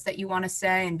words that you want to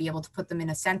say and be able to put them in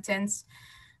a sentence.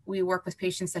 We work with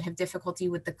patients that have difficulty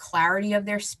with the clarity of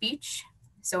their speech.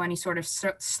 So any sort of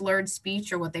slurred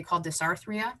speech or what they call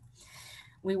dysarthria.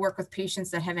 We work with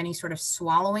patients that have any sort of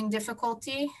swallowing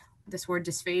difficulty. This word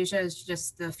dysphagia is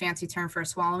just the fancy term for a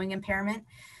swallowing impairment.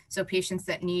 So patients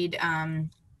that need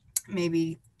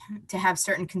maybe to have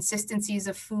certain consistencies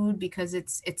of food because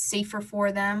it's safer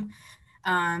for them.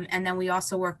 And then we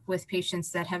also work with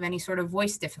patients that have any sort of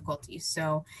voice difficulties.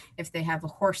 So if they have a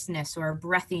hoarseness or a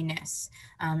breathiness,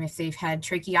 if they've had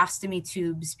tracheostomy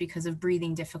tubes because of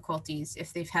breathing difficulties,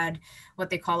 if they've had what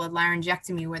they call a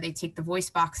laryngectomy where they take the voice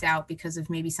box out because of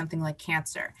maybe something like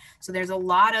cancer. So there's a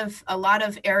lot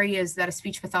of areas that a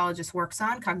speech pathologist works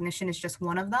on. Cognition is just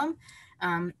one of them.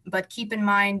 But keep in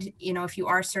mind, you know, if you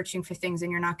are searching for things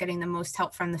and you're not getting the most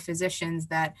help from the physicians,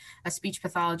 that a speech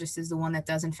pathologist is the one that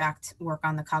does in fact work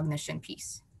on the cognition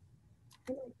piece.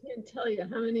 I can't tell you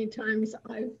how many times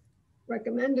I've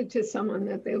recommended to someone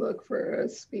that they look for a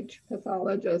speech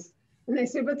pathologist and they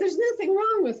say, but there's nothing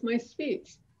wrong with my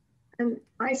speech. And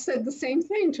I said the same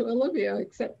thing to Olivia,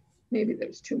 except maybe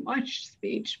there's too much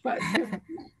speech, but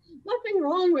nothing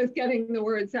wrong with getting the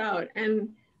words out. And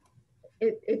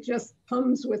it just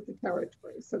comes with the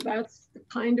territory. So that's the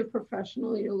kind of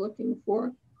professional you're looking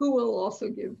for, who will also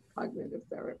give cognitive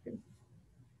therapy.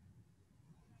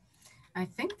 I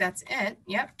think that's it.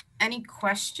 Yep. Any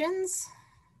questions?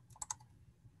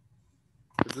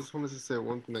 I just wanted to say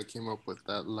one thing that came up with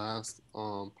that last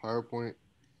PowerPoint.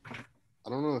 I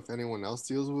don't know if anyone else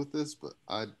deals with this, but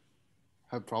I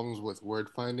have problems with word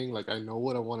finding. Like, I know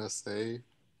what I want to say,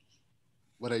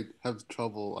 but I have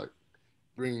trouble like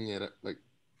bringing it, like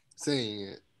saying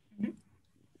it.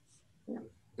 Mm-hmm.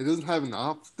 It doesn't happen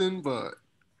often, but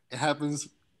it happens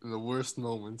in the worst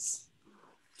moments.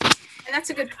 And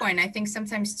that's a good point. I think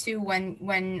sometimes too, when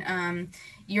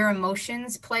your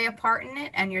emotions play a part in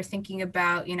it, and you're thinking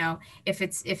about, you know, if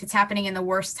it's happening in the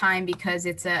worst time because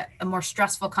it's a more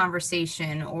stressful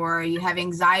conversation, or you have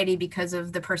anxiety because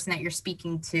of the person that you're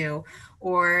speaking to,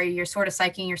 or you're sort of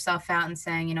psyching yourself out and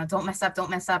saying, you know, don't mess up,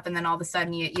 and then all of a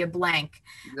sudden you blank.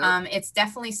 Yep. It's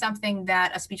definitely something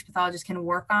that a speech pathologist can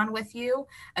work on with you.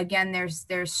 Again,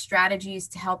 there's strategies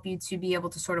to help you to be able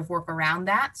to sort of work around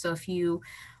that. So if you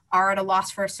are at a loss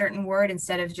for a certain word,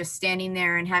 instead of just standing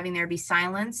there and having there be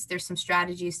silence, there's some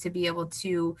strategies to be able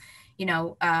to, you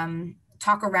know,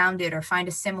 talk around it or find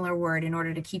a similar word in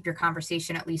order to keep your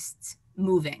conversation at least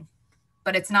moving.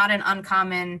 But it's not an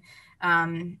uncommon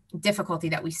difficulty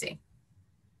that we see.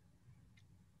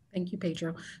 Thank you,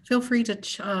 Pedro. Feel free to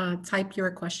type your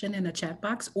question in the chat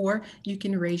box, or you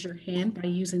can raise your hand by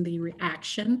using the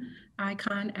reaction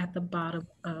icon at the bottom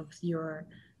of your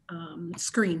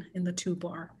screen in the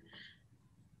toolbar.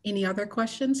 Any other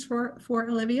questions for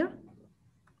Olivia?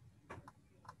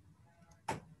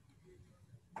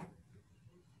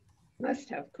 Must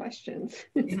have questions.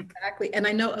 Exactly. And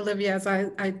I know, Olivia, as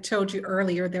I told you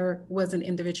earlier, there was an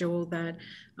individual that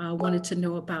wanted to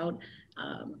know about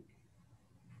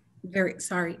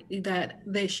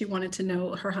she wanted to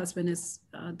know her husband is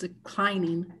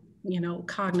declining,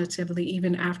 cognitively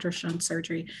even after shunt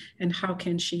surgery, and how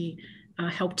can she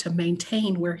help to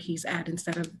maintain where he's at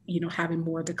instead of, having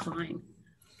more decline?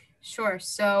 Sure.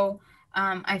 So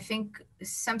I think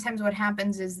sometimes what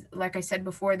happens is, like I said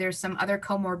before, there's some other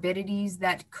comorbidities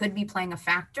that could be playing a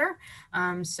factor.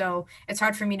 So it's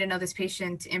hard for me to know this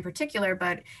patient in particular,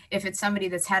 but if it's somebody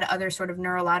that's had other sort of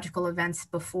neurological events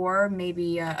before,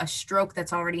 maybe a stroke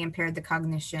that's already impaired the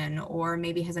cognition, or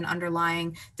maybe has an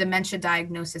underlying dementia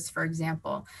diagnosis, for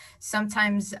example.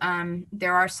 Sometimes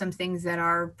there are some things that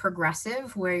are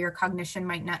progressive where your cognition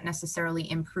might not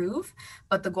necessarily improve,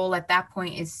 but the goal at that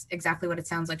point is exactly what it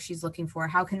sounds like she's looking for.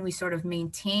 How can we sort of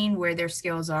maintain where their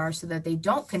skills are so that they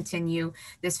don't continue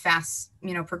this fast,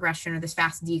 progression or this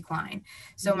fast decline?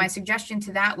 So my suggestion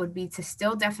to that would be to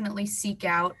still definitely seek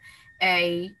out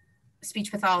a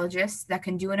speech pathologist that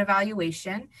can do an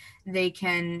evaluation. They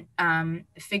can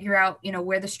figure out,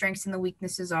 where the strengths and the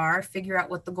weaknesses are, figure out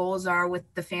what the goals are with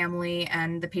the family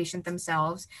and the patient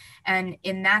themselves. And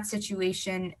in that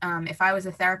situation, if I was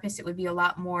a therapist, it would be a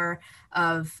lot more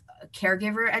of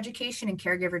caregiver education and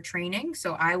caregiver training.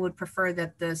 So I would prefer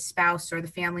that the spouse or the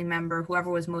family member,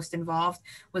 whoever was most involved,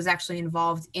 was actually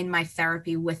involved in my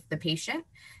therapy with the patient.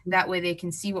 That way they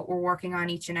can see what we're working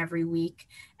on each and every week,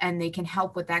 and they can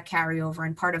help with that carryover.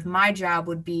 And part of my job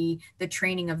would be the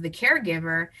training of the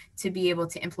caregiver to be able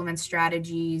to implement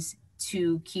strategies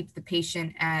to keep the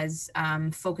patient as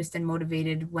focused and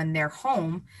motivated when they're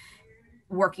home,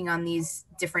 working on these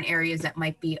different areas that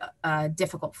might be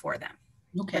difficult for them.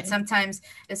 Okay. But sometimes,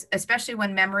 especially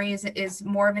when memory is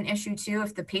more of an issue too,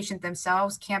 if the patient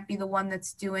themselves can't be the one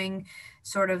that's doing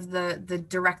sort of the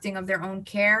directing of their own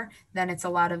care, then it's a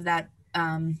lot of that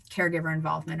caregiver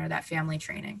involvement or that family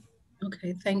training.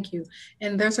 Okay, thank you.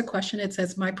 And there's a question. It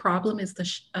says, my problem is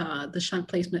the shunt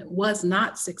placement was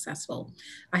not successful.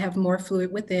 I have more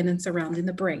fluid within and surrounding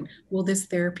the brain. Will this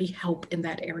therapy help in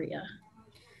that area?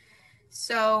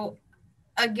 So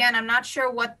again, I'm not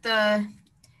sure what the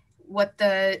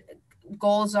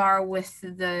goals are with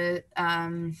the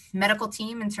medical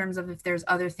team in terms of if there's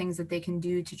other things that they can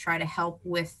do to try to help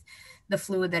with the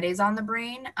fluid that is on the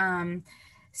brain.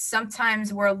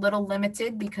 Sometimes we're a little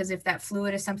limited because if that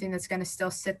fluid is something that's going to still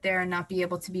sit there and not be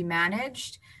able to be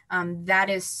managed, that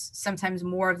is sometimes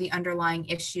more of the underlying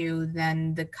issue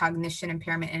than the cognition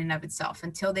impairment in and of itself.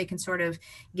 Until they can sort of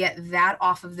get that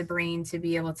off of the brain to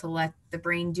be able to let the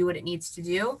brain do what it needs to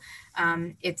do,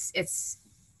 it's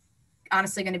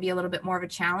honestly going to be a little bit more of a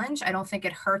challenge. I don't think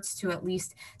it hurts to at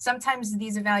least, sometimes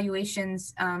these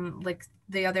evaluations, like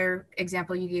the other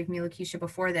example you gave me, Lakeisha,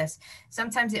 before this,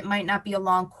 sometimes it might not be a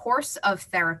long course of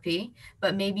therapy,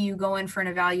 but maybe you go in for an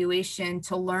evaluation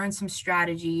to learn some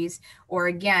strategies, or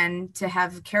again, to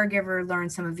have a caregiver learn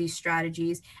some of these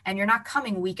strategies, and you're not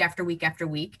coming week after week after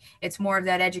week. It's more of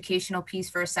that educational piece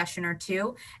for a session or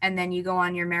two, and then you go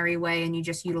on your merry way and you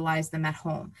just utilize them at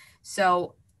home.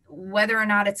 So whether or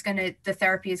not the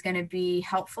therapy is going to be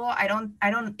helpful,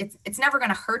 it's never going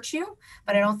to hurt you,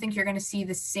 but I don't think you're going to see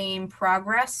the same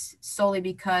progress solely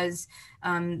because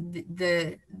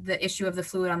the issue of the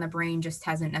fluid on the brain just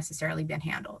hasn't necessarily been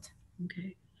handled.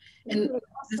 Okay. And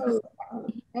also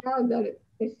add that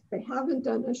if they haven't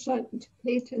done a shunt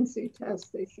patency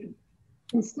test, they should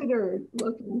consider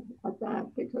looking at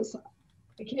that, because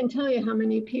I can't tell you how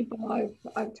many people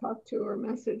I've talked to or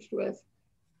messaged with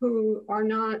who are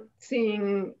not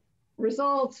seeing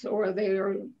results, or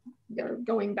they're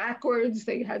going backwards.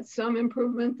 They had some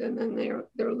improvement and then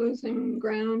they're losing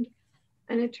ground,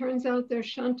 and it turns out their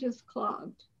shunt is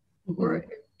clogged, or it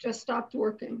just stopped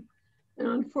working. And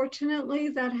unfortunately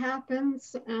that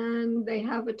happens, and they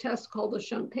have a test called a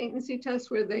shunt patency test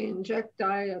where they inject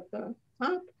dye at the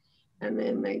top, and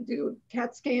then they do a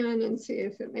CAT scan and see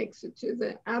if it makes it to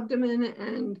the abdomen,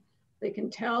 and they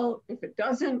can tell if it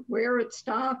doesn't, where it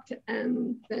stopped,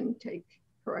 and then take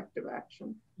corrective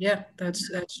action. Yeah, that's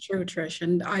true, Trish.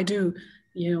 And I do,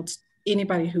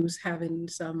 anybody who's having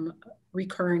some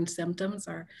recurring symptoms,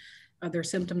 or their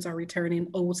symptoms are returning,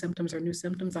 old symptoms or new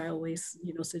symptoms, I always,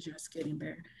 suggest getting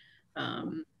their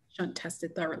shunt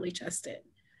tested, thoroughly tested.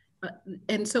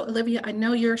 And so, Olivia, I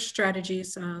know your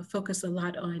strategies focus a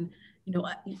lot on,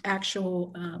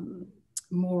 actual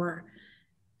more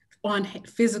on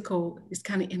physical is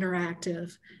kind of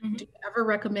interactive. Mm-hmm. Do you ever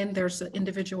recommend, there's an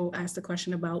individual asked the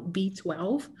question about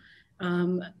B12.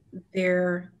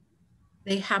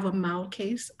 They have a mild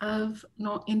case of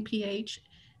NPH.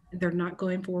 They're not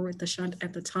going forward with the shunt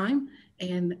at the time.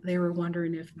 And they were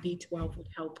wondering if B12 would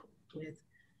help with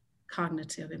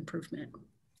cognitive improvement.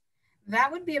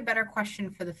 That would be a better question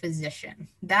for the physician.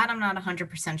 That I'm not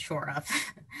 100% sure of.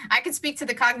 I could speak to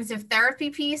the cognitive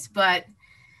therapy piece, but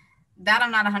that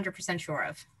I'm not 100% sure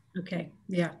of. Okay,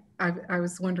 yeah, I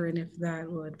was wondering if that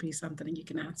would be something that you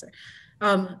can answer.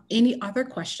 Any other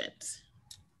questions?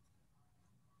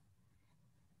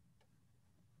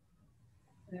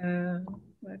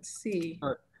 Let's see. All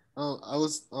right. I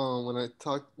was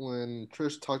when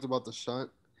Trish talked about the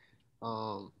shunt,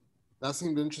 that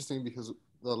seemed interesting because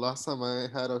the last time I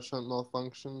had a shunt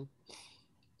malfunction,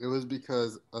 it was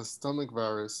because a stomach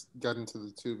virus got into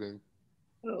the tubing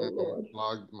and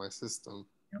clogged my system.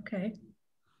 Okay.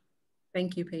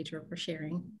 Thank you, Pedro, for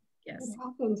sharing. Yes. It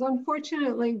happens.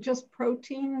 Unfortunately, just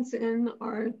proteins in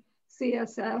our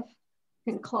CSF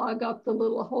can clog up the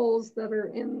little holes that are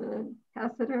in the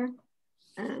catheter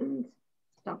and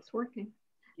stops working.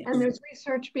 Yes. And there's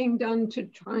research being done to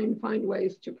try and find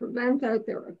ways to prevent that.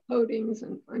 There are coatings,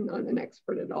 and I'm not an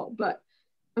expert at all, but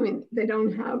I mean, they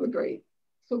don't have a great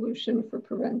solution for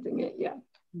preventing it yet.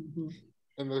 Mm-hmm.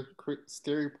 And the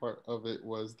scary part of it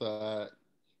was that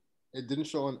it didn't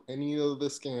show on any of the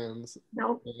scans.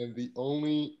 No. And the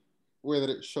only way that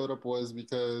it showed up was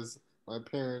because my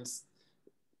parents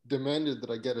demanded that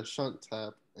I get a shunt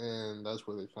tap, and that's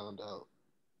where they found out.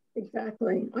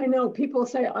 Exactly. I know people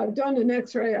say, I've done an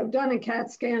x-ray, I've done a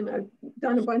CAT scan, I've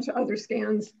done a bunch of other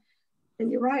scans. And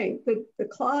you're right, the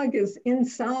clog is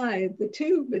inside the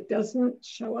tube. It doesn't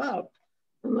show up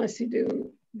unless you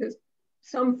do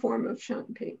some form of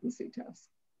shunt patency test.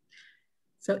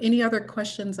 So any other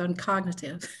questions on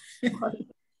cognitive? I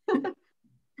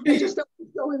just don't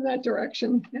go in that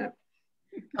direction. Yeah.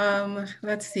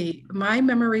 Let's see. My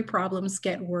memory problems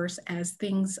get worse as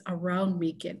things around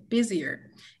me get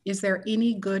busier. Is there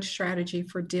any good strategy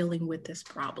for dealing with this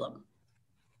problem?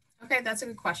 Okay, that's a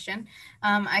good question.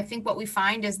 I think what we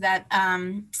find is that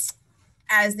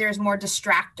as there's more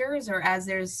distractors or as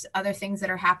there's other things that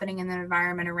are happening in the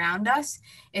environment around us,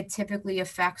 it typically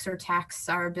affects or taxes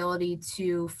our ability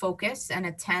to focus and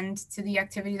attend to the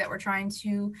activity that we're trying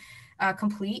to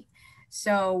complete.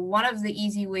 So one of the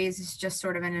easy ways is just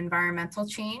sort of an environmental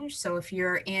change. So if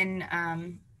you're in,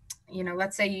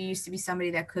 let's say you used to be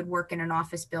somebody that could work in an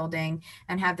office building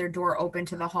and have their door open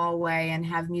to the hallway and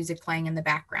have music playing in the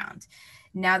background.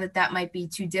 Now that might be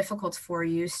too difficult for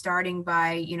you, starting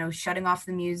by, shutting off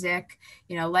the music,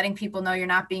 letting people know you're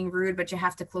not being rude, but you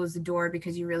have to close the door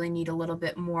because you really need a little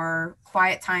bit more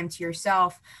quiet time to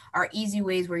yourself, are easy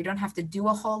ways where you don't have to do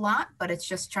a whole lot, but it's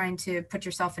just trying to put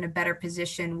yourself in a better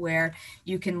position where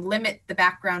you can limit the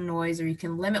background noise or you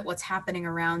can limit what's happening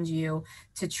around you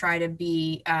to try to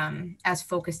be as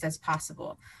focused as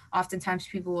possible. Oftentimes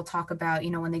people will talk about,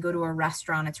 when they go to a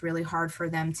restaurant, it's really hard for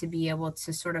them to be able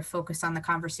to sort of focus on the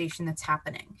conversation that's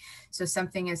happening. So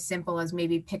something as simple as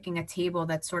maybe picking a table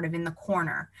that's sort of in the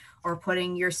corner, or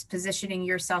positioning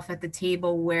yourself at the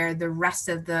table where the rest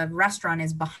of the restaurant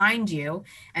is behind you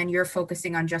and you're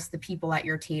focusing on just the people at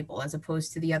your table, as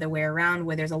opposed to the other way around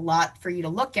where there's a lot for you to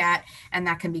look at and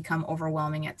that can become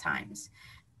overwhelming at times.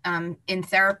 In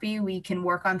therapy, we can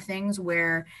work on things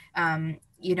where,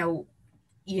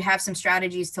 you have some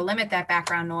strategies to limit that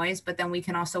background noise, but then we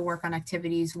can also work on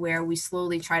activities where we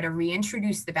slowly try to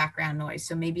reintroduce the background noise.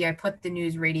 So maybe I put the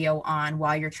news radio on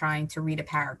while you're trying to read a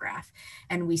paragraph,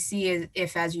 and we see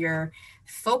if as your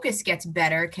focus gets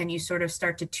better, can you sort of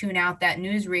start to tune out that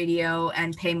news radio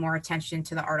and pay more attention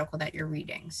to the article that you're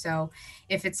reading. So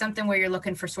if it's something where you're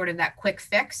looking for sort of that quick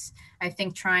fix, I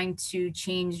think trying to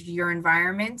change your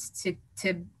environment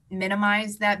to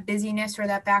minimize that busyness or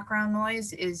that background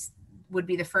noise would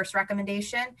be the first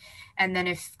recommendation. And then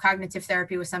if cognitive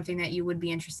therapy was something that you would be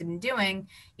interested in doing,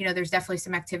 there's definitely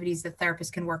some activities that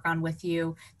therapists can work on with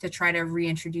you to try to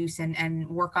reintroduce and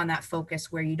work on that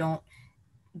focus where you don't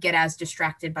get as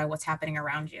distracted by what's happening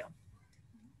around you.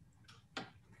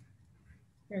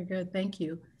 Very good, thank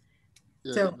you.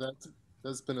 Yeah, so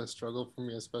that's been a struggle for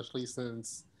me, especially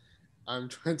since I'm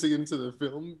trying to get into the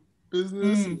film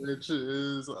business, which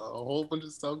is a whole bunch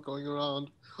of stuff going around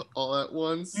all at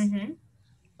once.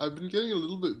 I've been getting a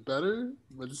little bit better,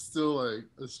 but it's still like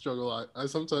a struggle. I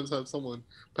sometimes have someone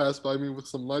pass by me with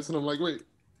some lights and I'm like, wait,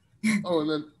 Oh, and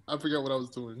then I forgot what I was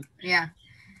doing. Yeah.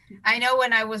 I know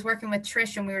when I was working with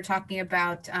Trish and we were talking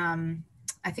about,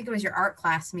 I think it was your art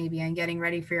class maybe, and getting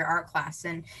ready for your art class.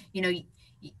 And, you know,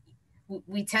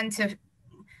 we tend to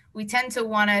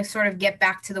want to sort of get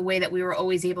back to the way that we were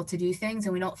always able to do things,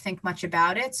 and we don't think much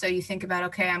about it. So you think about,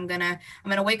 okay, I'm going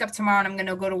to wake up tomorrow and I'm going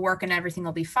to go to work and everything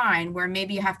will be fine, where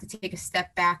maybe you have to take a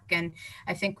step back. And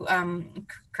I think,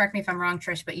 correct me if I'm wrong,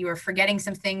 Trish, but you were forgetting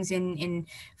some things in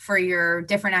for your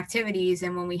different activities.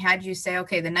 And when we had you say,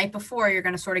 okay, the night before, you're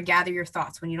going to sort of gather your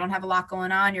thoughts. When you don't have a lot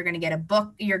going on, you're going to get a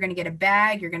book, you're going to get a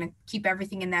bag, you're going to keep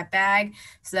everything in that bag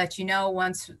so that, you know,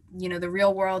 once, you know, the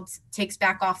real world takes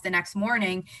back off the next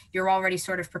morning, you're already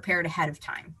sort of prepared ahead of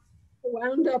time.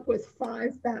 Wound up with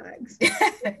 5 bags.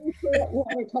 One for that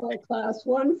watercolor class,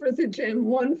 one for the gym,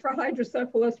 one for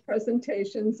hydrocephalus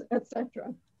presentations,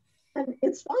 etc. And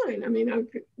it's fine. I mean,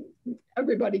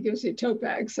 everybody gives you tote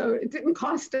bags, so it didn't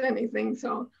cost anything.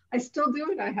 So I still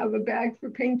do it. I have a bag for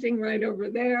painting right over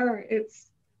there.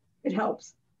 It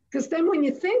helps. Because then when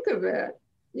you think of it,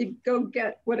 you go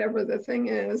get whatever the thing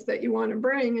is that you want to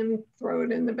bring and throw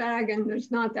it in the bag, and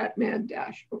there's not that mad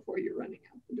dash before you're running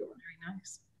out the door. Very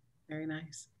nice. Very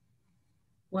nice.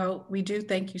 Well, we do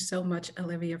thank you so much,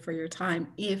 Olivia, for your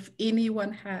time. If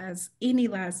anyone has any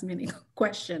last minute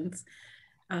questions,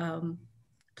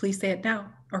 please say it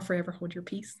now or forever hold your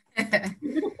peace. I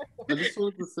just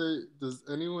wanted to say, does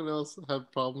anyone else have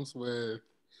problems with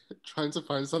trying to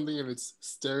find something and it's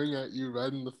staring at you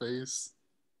right in the face?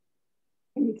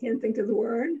 And you can't think of the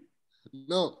word?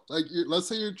 No, like let's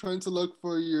say you're trying to look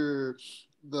for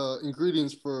the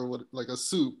ingredients for what, like a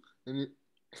soup, and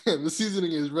the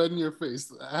seasoning is right in your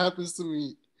face. That happens to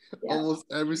me almost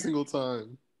every single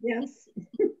time. Yes.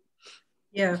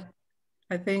 Yeah,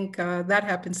 I think that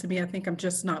happens to me. I think I'm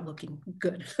just not looking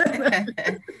good.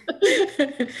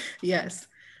 Yes.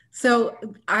 So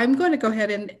I'm going to go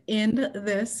ahead and end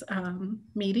this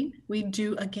meeting. We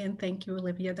do again thank you,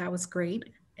 Olivia. That was great.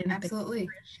 And absolutely. Thank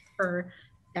you for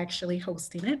actually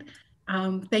hosting it.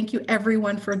 Thank you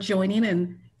everyone for joining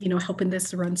and, you know, helping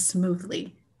this run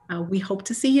smoothly. We hope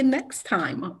to see you next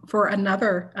time for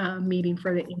another meeting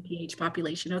for the NPH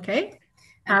population. Okay.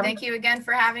 And thank you again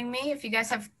for having me. If you guys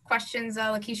have questions,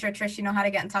 Lakeisha or Trish, you know how to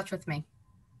get in touch with me.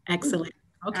 Excellent.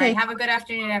 Okay. All right, have a good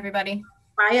afternoon, everybody.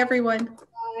 Bye, everyone.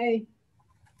 Bye.